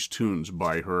structure of these tunes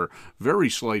by her very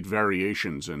slight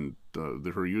variations and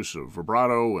her use of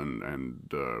vibrato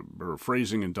and her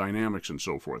phrasing and dynamics and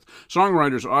so forth.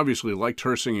 Songwriters obviously liked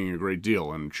her singing a great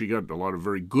deal, and she got a lot of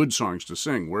very good songs to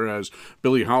sing, whereas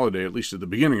Billie Holiday, at least at the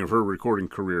beginning of her recording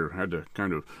career, had to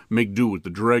kind of make do with the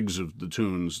dregs of the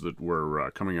tunes that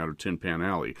were coming out of Tin Pan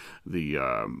Alley. The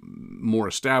more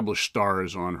established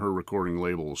stars on her recording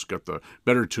labels got the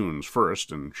better tunes first,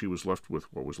 and she was left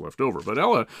with what was left over. But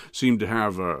Ella seemed to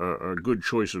have a good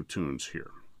choice of tunes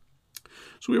here.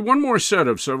 So we have one more set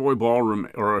of Savoy Ballroom,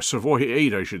 or Savoy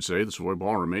 8, I should say. The Savoy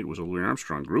Ballroom 8 was a Louis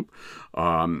Armstrong group.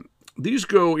 These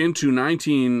go into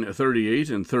 1938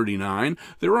 and 39.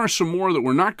 There are some more that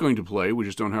we're not going to play. We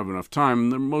just don't have enough time.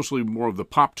 They're mostly more of the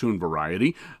pop tune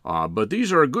variety. But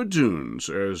these are good tunes,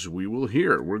 as we will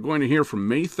hear. We're going to hear from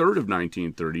May 3rd of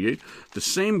 1938, the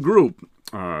same group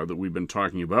that we've been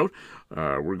talking about.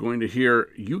 We're going to hear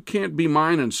You Can't Be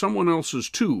Mine and Someone Else's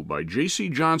Too by J.C.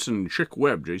 Johnson and Chick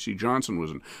Webb. J.C. Johnson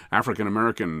was an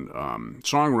African-American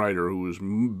songwriter who was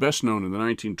best known in the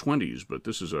 1920s, but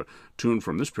this is a tune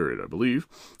from this period, I believe.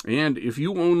 And If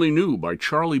You Only Knew by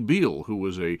Charlie Beal, who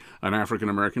was an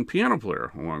African-American piano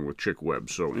player, along with Chick Webb.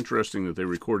 So interesting that they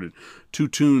recorded two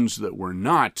tunes that were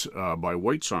not by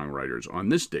white songwriters on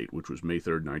this date, which was May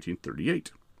 3rd,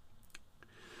 1938.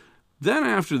 Then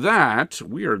after that,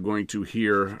 we are going to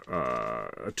hear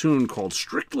a tune called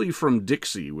Strictly from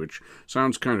Dixie, which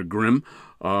sounds kind of grim.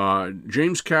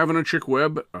 James Kavanagh, Chick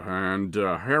Webb, and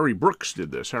Harry Brooks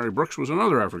did this. Harry Brooks was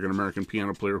another African-American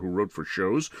piano player who wrote for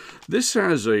shows. This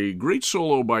has a great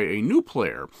solo by a new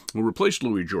player who replaced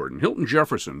Louis Jordan, Hilton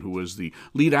Jefferson, who was the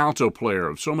lead alto player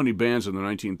of so many bands in the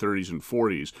 1930s and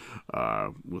 40s,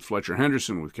 with Fletcher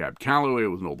Henderson, with Cab Calloway,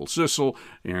 with Noble Sissle,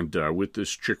 and with this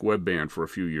Chick Webb band for a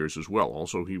few years as well.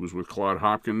 Also, he was with Claude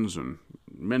Hopkins and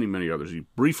many, many others. He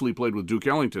briefly played with Duke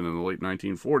Ellington in the late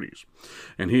 1940s.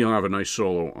 And he'll have a nice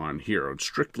solo on here,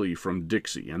 Strictly from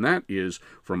Dixie. And that is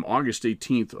from August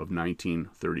 18th of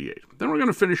 1938. Then we're going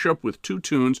to finish up with two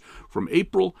tunes from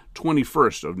April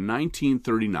 21st of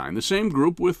 1939. The same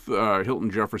group with Hilton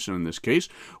Jefferson in this case.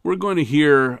 We're going to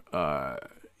hear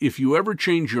If You Ever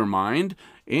Change Your Mind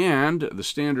and the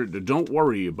standard Don't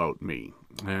Worry About Me.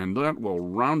 And that will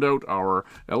round out our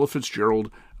Ella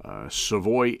Fitzgerald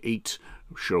Savoy 8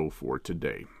 show for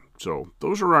today. So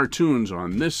those are our tunes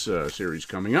on this series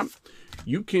coming up.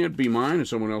 You Can't Be Mine and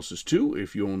Someone Else's Too,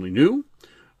 If You Only Knew.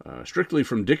 Strictly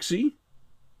from Dixie.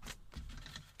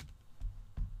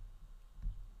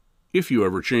 If You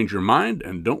Ever Change Your Mind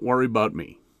and Don't Worry About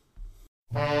Me.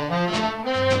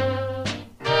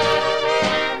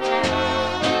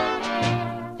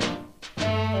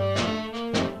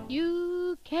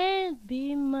 You can't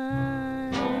be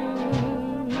mine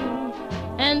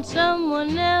and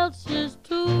someone else's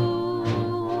too.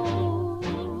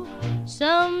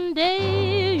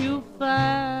 Someday you'll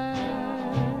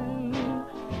find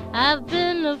I've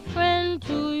been a friend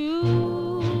to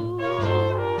you.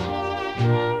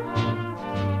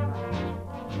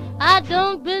 I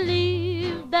don't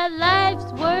believe that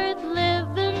life's worth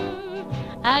living.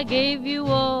 I gave you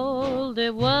all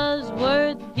that was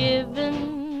worth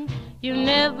giving. You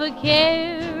never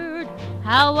cared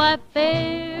how I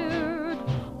fared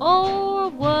or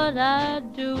what I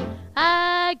do.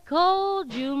 I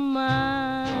called you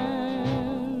mine,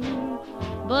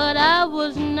 but I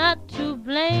was not to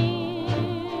blame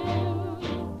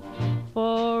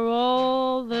for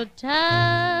all the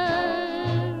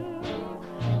time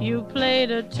you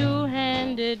played a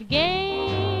two-handed game.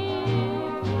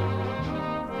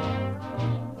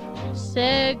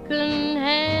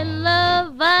 Second-hand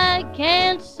love I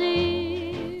can't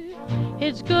see.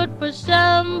 It's good for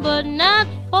some, but not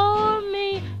for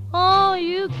me. Oh,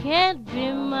 you can't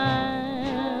be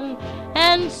mine,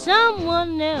 and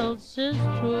someone else's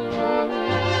too.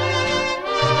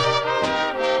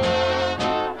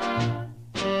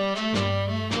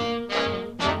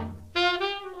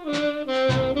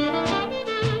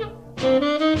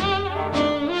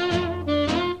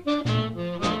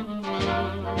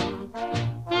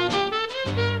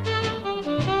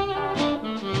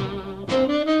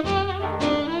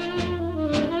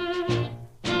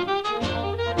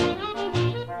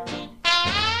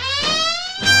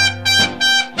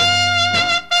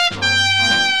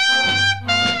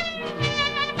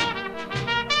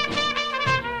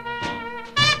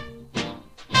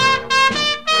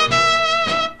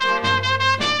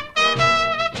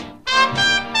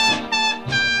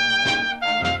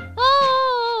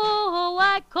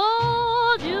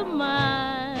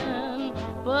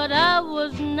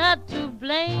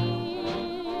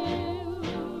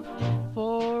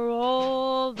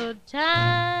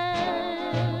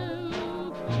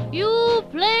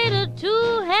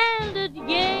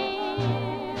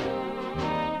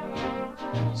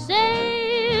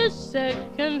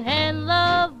 Second-hand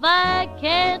love I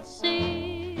can't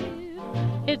see.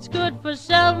 It's good for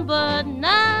some, but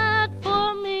not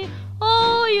for me.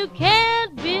 Oh, you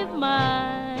can't be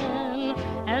mine,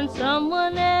 and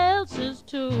someone else's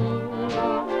too.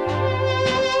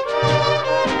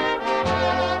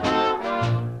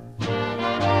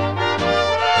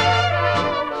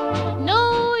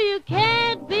 No, you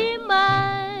can't be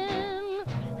mine,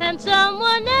 and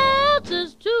someone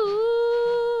else's too.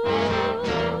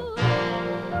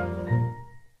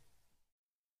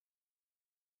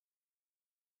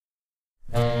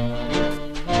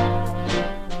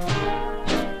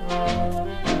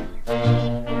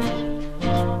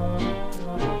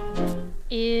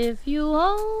 If you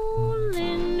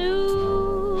only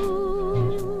knew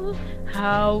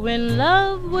how in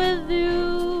love with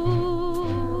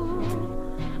you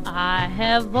I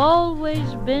have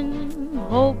always been,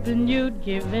 hoping you'd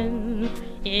give in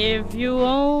if you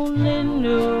only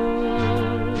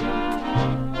knew.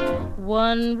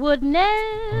 One would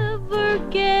never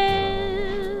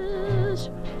guess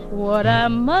what I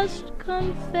must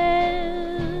confess,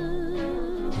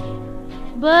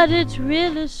 but it's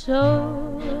really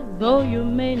so, though you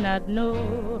may not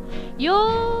know,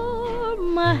 you're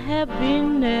my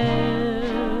happiness.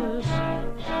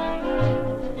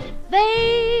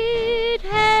 Fate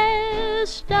has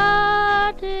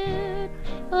started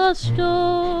a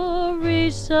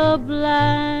story sublime.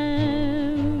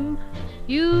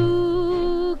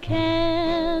 You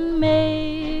can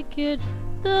make it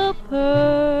the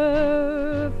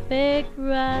perfect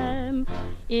rhyme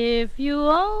if you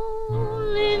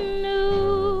only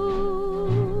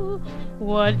knew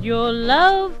what your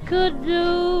love could do.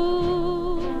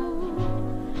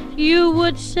 You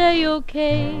would say,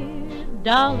 okay,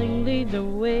 darling, lead the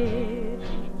way,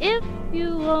 if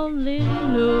you only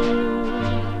knew.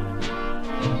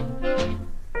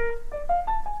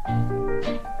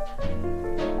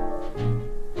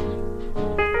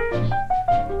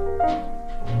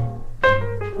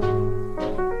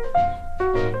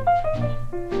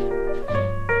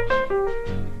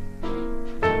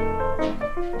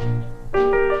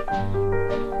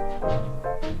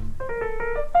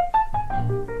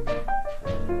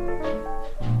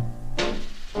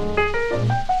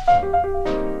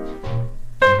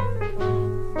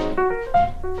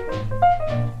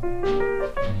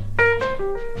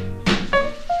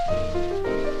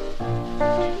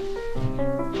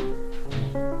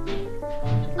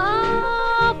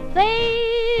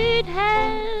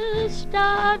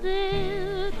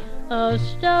 A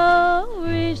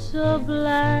story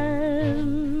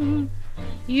sublime.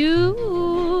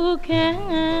 You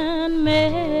can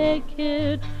make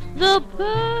it the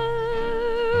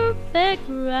perfect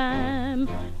rhyme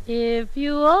if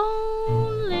you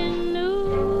only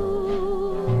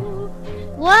knew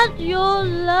what your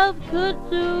love could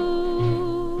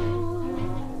do.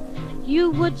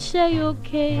 You would say,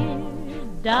 okay,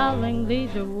 darling,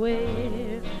 lead the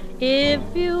way, if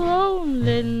you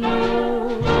only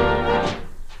knew.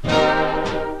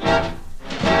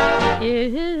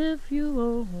 If you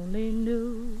only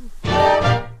knew.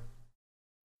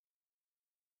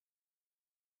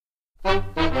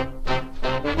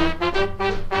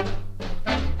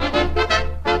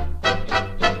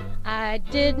 I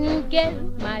didn't get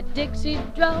my Dixie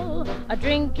drawl a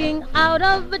drinking out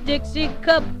of a Dixie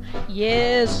cup.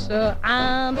 Yes, sir,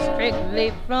 I'm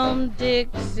strictly from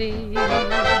Dixie.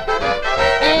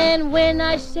 And when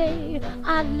I say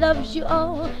I loves you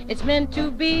all, it's meant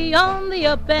to be on the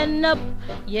up and up.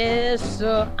 Yes,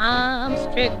 sir, I'm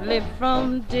strictly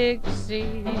from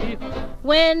Dixie.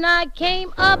 When I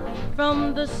came up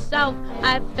from the South,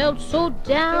 I felt so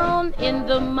down in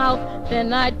the mouth.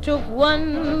 Then I took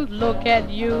one look at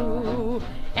you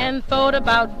and thought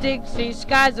about Dixie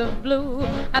skies of blue.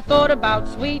 I thought about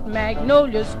sweet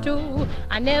magnolias too.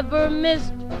 I never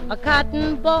missed a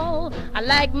cotton ball. I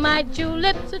like my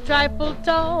tulips a trifle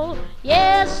tall.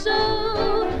 Yes,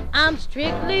 sir, I'm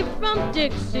strictly from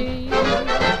Dixie.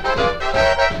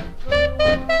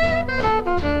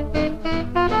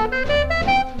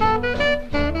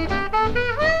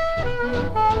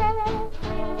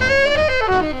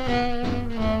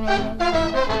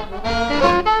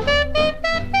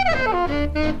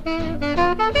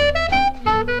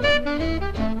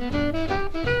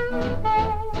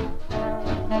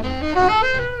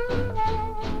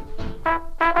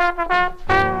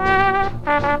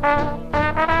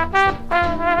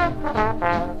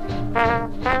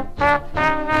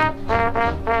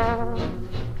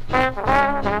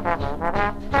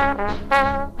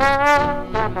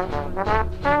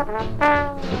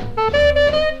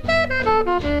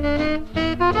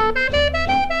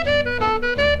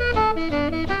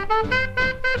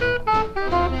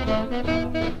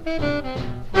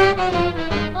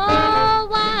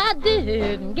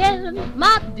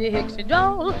 Dixie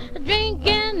doll,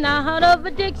 drinking out of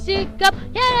a Dixie cup.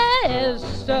 Yes,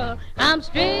 sir, I'm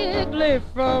strictly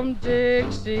from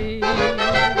Dixie.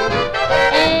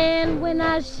 And when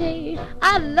I say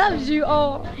I loves you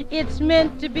all, it's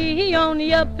meant to be on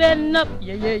the up and up.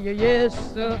 Yeah, yeah, yeah,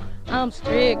 yes, sir, I'm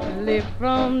strictly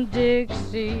from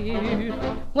Dixie.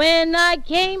 When I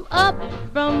came up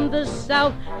from the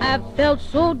South, I felt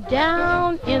so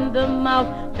down in the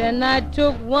mouth. Then I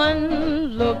took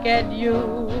one look at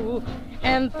you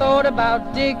and thought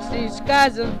about Dixie's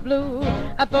skies of blue.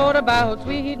 I thought about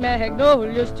sweet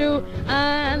magnolias too.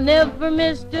 I never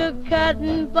missed a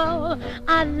cotton ball.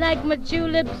 I like my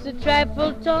tulips a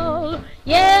trifle tall.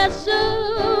 Yes,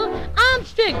 sir, I'm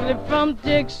strictly from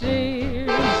Dixie.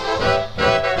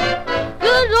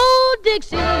 Good old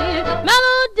Dixie,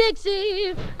 mellow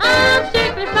Dixie. I'm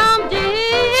strictly from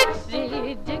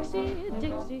Dixie, Dixie,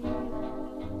 Dixie.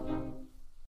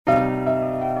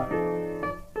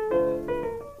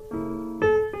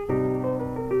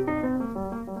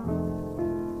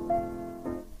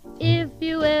 If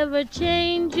you ever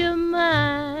change your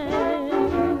mind,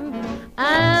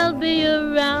 I'll be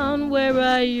around where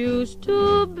I used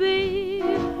to be.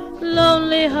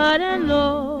 Lonely heart and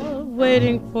all,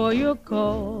 waiting for your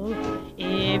call.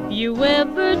 If you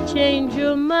ever change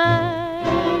your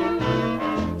mind,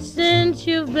 since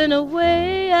you've been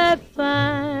away, I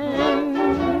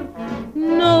find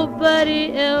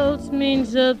nobody else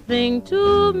means a thing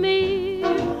to me.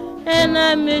 And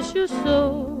I miss you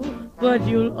so, but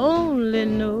you'll only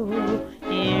know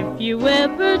if you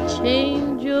ever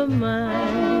change your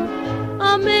mind.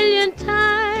 A million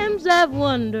times I've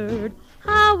wondered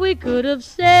how we could have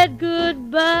said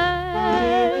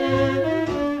goodbye.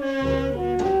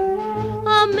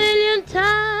 A million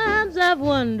times I've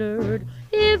wondered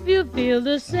if you feel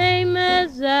the same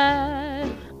as I.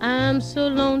 I'm so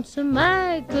lonesome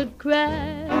I could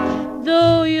cry,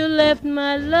 though you left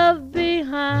my love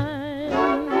behind.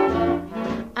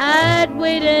 I'd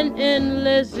wait an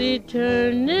endless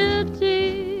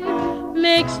eternity.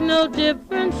 Makes no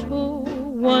difference who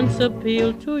once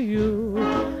appealed to you.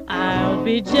 I'll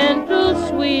be gentle,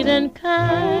 sweet, and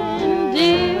kind,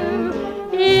 dear,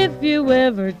 if you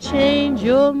ever change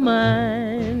your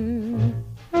mind.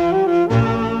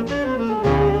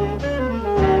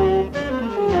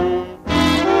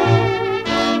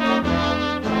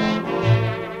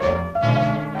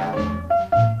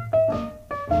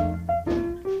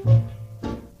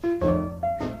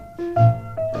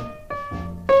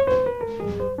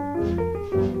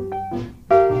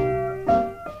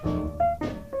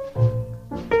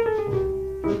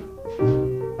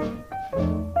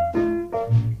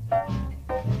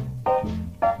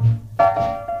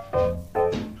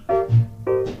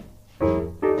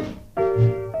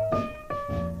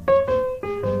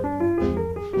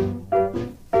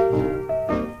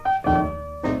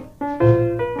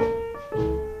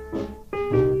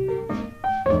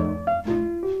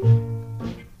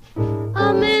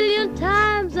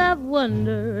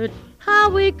 Wondered how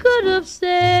we could have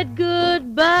said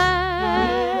goodbye.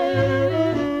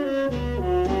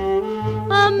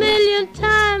 A million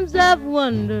times I've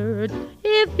wondered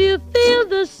if you feel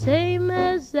the same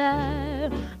as I.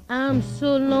 I'm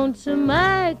so lonesome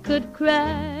I could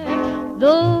cry,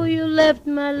 though you left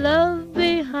my love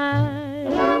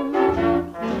behind.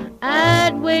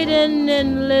 I'd wait an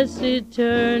endless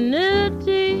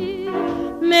eternity.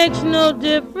 Makes no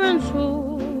difference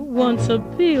who once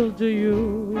appealed to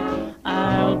you.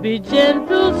 I'll be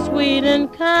gentle, sweet,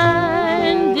 and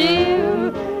kind,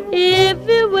 dear, if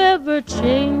you ever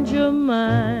change your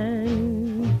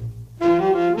mind.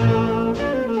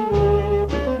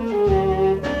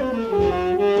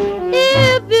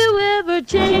 If you ever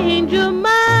change your mind.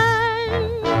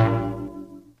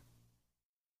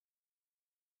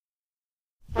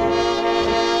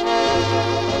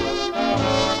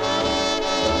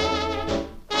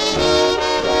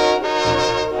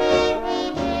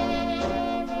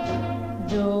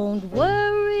 Don't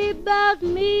worry about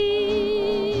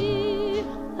me,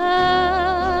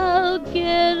 I'll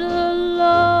get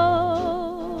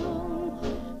along.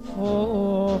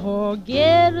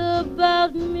 Forget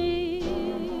about me,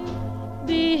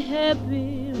 be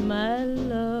happy, my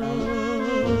love.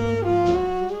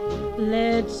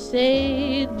 Let's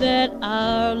say that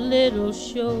our little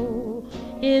show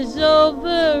is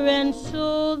over and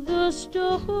so the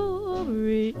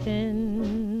story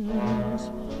ends.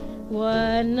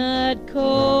 Why not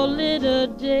call it a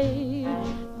day,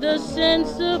 the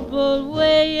sensible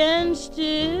way, and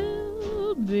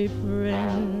still be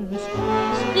friends?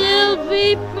 Still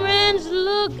be friends,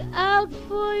 look out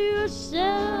for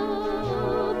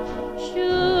yourself,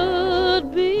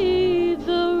 should be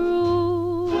the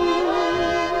rule.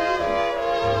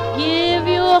 Give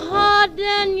your heart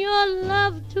and your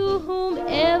love to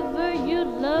whomever you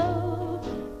love,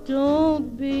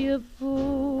 don't be a fool.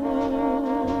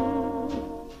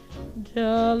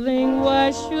 Darling,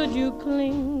 why should you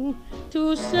cling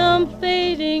to some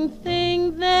fading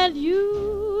thing that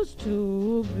used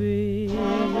to be?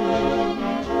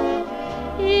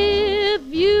 If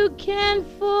you can't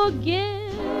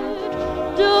forget,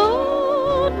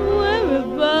 don't worry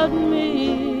about me.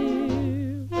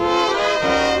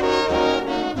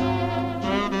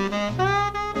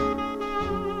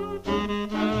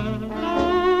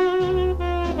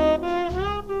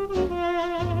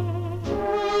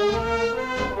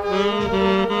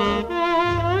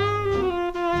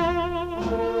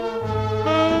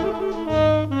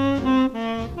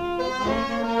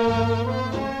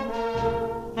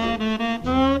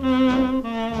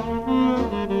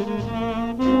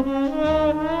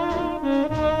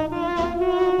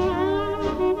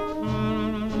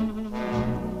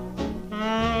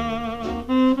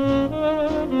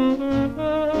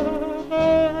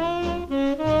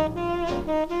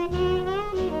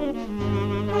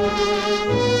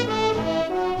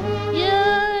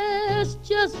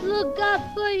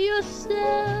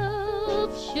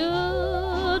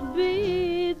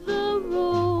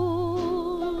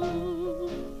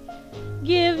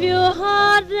 Give your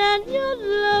heart and your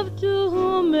love to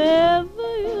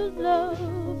whomever you love.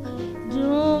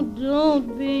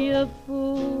 Don't be a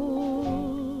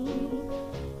fool.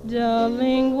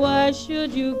 Darling, why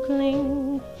should you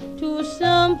cling to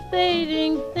some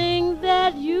fading thing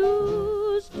that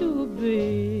used to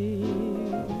be?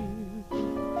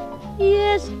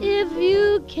 Yes, if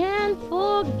you can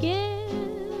forget,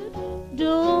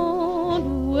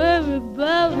 don't worry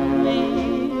about me.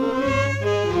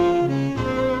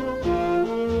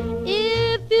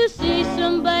 If you see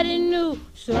somebody new,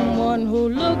 someone who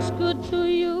looks good to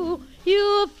you,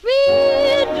 you're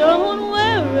free, don't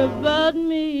worry about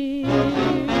me.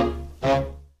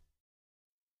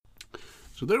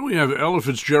 So there we have Ella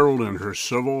Fitzgerald and her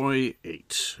Savoy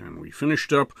 8. And we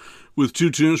finished up with two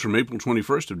tunes from April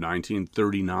 21st of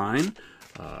 1939.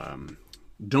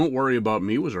 Don't Worry About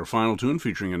Me was our final tune,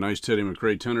 featuring a nice Teddy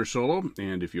McRae tenor solo,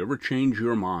 and If You Ever Change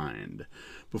Your Mind.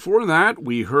 Before that,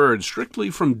 we heard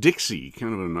Strictly from Dixie,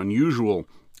 kind of an unusual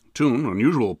tune,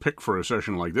 unusual pick for a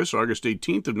session like this, August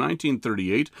 18th of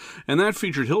 1938, and that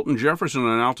featured Hilton Jefferson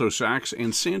on alto sax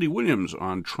and Sandy Williams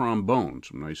on trombone.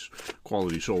 Some nice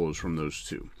quality solos from those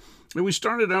two. And we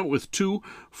started out with two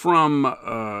from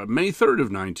May 3rd of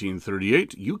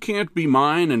 1938, You Can't Be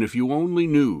Mine and If You Only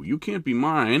Knew. You Can't Be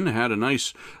Mine had a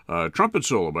nice trumpet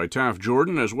solo by Taft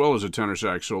Jordan, as well as a tenor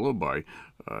sax solo by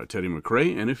Teddy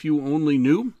McRae, and If You Only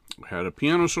Knew had a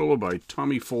piano solo by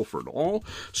Tommy Fulford, all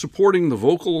supporting the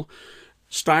vocal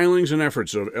stylings and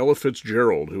efforts of Ella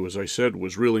Fitzgerald, who, as I said,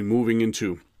 was really moving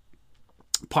into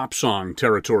pop song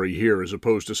territory here, as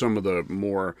opposed to some of the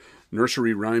more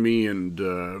nursery rhymey and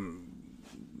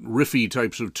riffy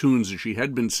types of tunes that she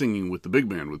had been singing with the big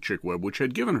band with Chick Webb, which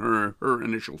had given her her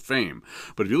initial fame.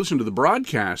 But if you listen to the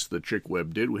broadcast that Chick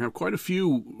Webb did, we have quite a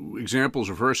few examples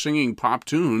of her singing pop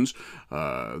tunes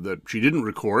that she didn't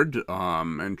record,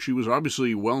 and she was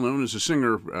obviously well known as a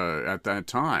singer at that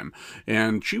time.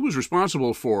 And she was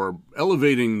responsible for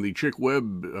elevating the Chick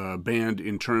Webb band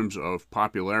in terms of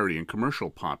popularity and commercial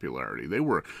popularity. They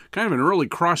were kind of an early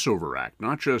crossover act,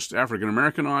 not just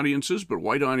African-American audiences, but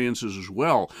white audiences as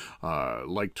well.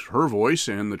 Liked her voice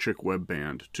and the Chick Webb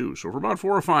band too. So for about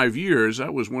 4 or 5 years,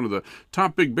 that was one of the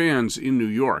top big bands in New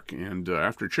York. And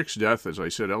after Chick's death, as I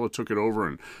said, Ella took it over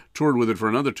and toured with it for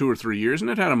another 2 or 3 years, and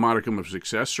it had a modicum of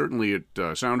success. Certainly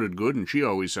it sounded good, and she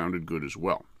always sounded good as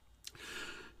well.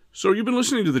 So you've been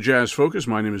listening to the Jazz Focus.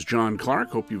 My name is John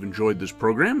Clark. Hope you've enjoyed this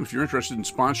program. If you're interested in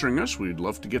sponsoring us, we'd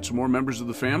love to get some more members of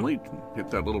the family. Hit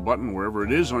that little button wherever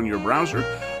it is on your browser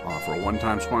for a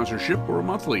one-time sponsorship or a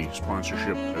monthly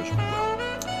sponsorship as well.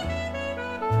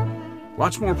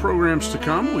 Lots more programs to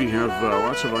come. We have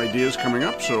lots of ideas coming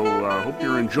up, so hope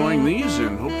you're enjoying these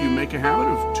and hope you make a habit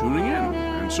of tuning in.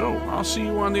 And so I'll see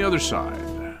you on the other side.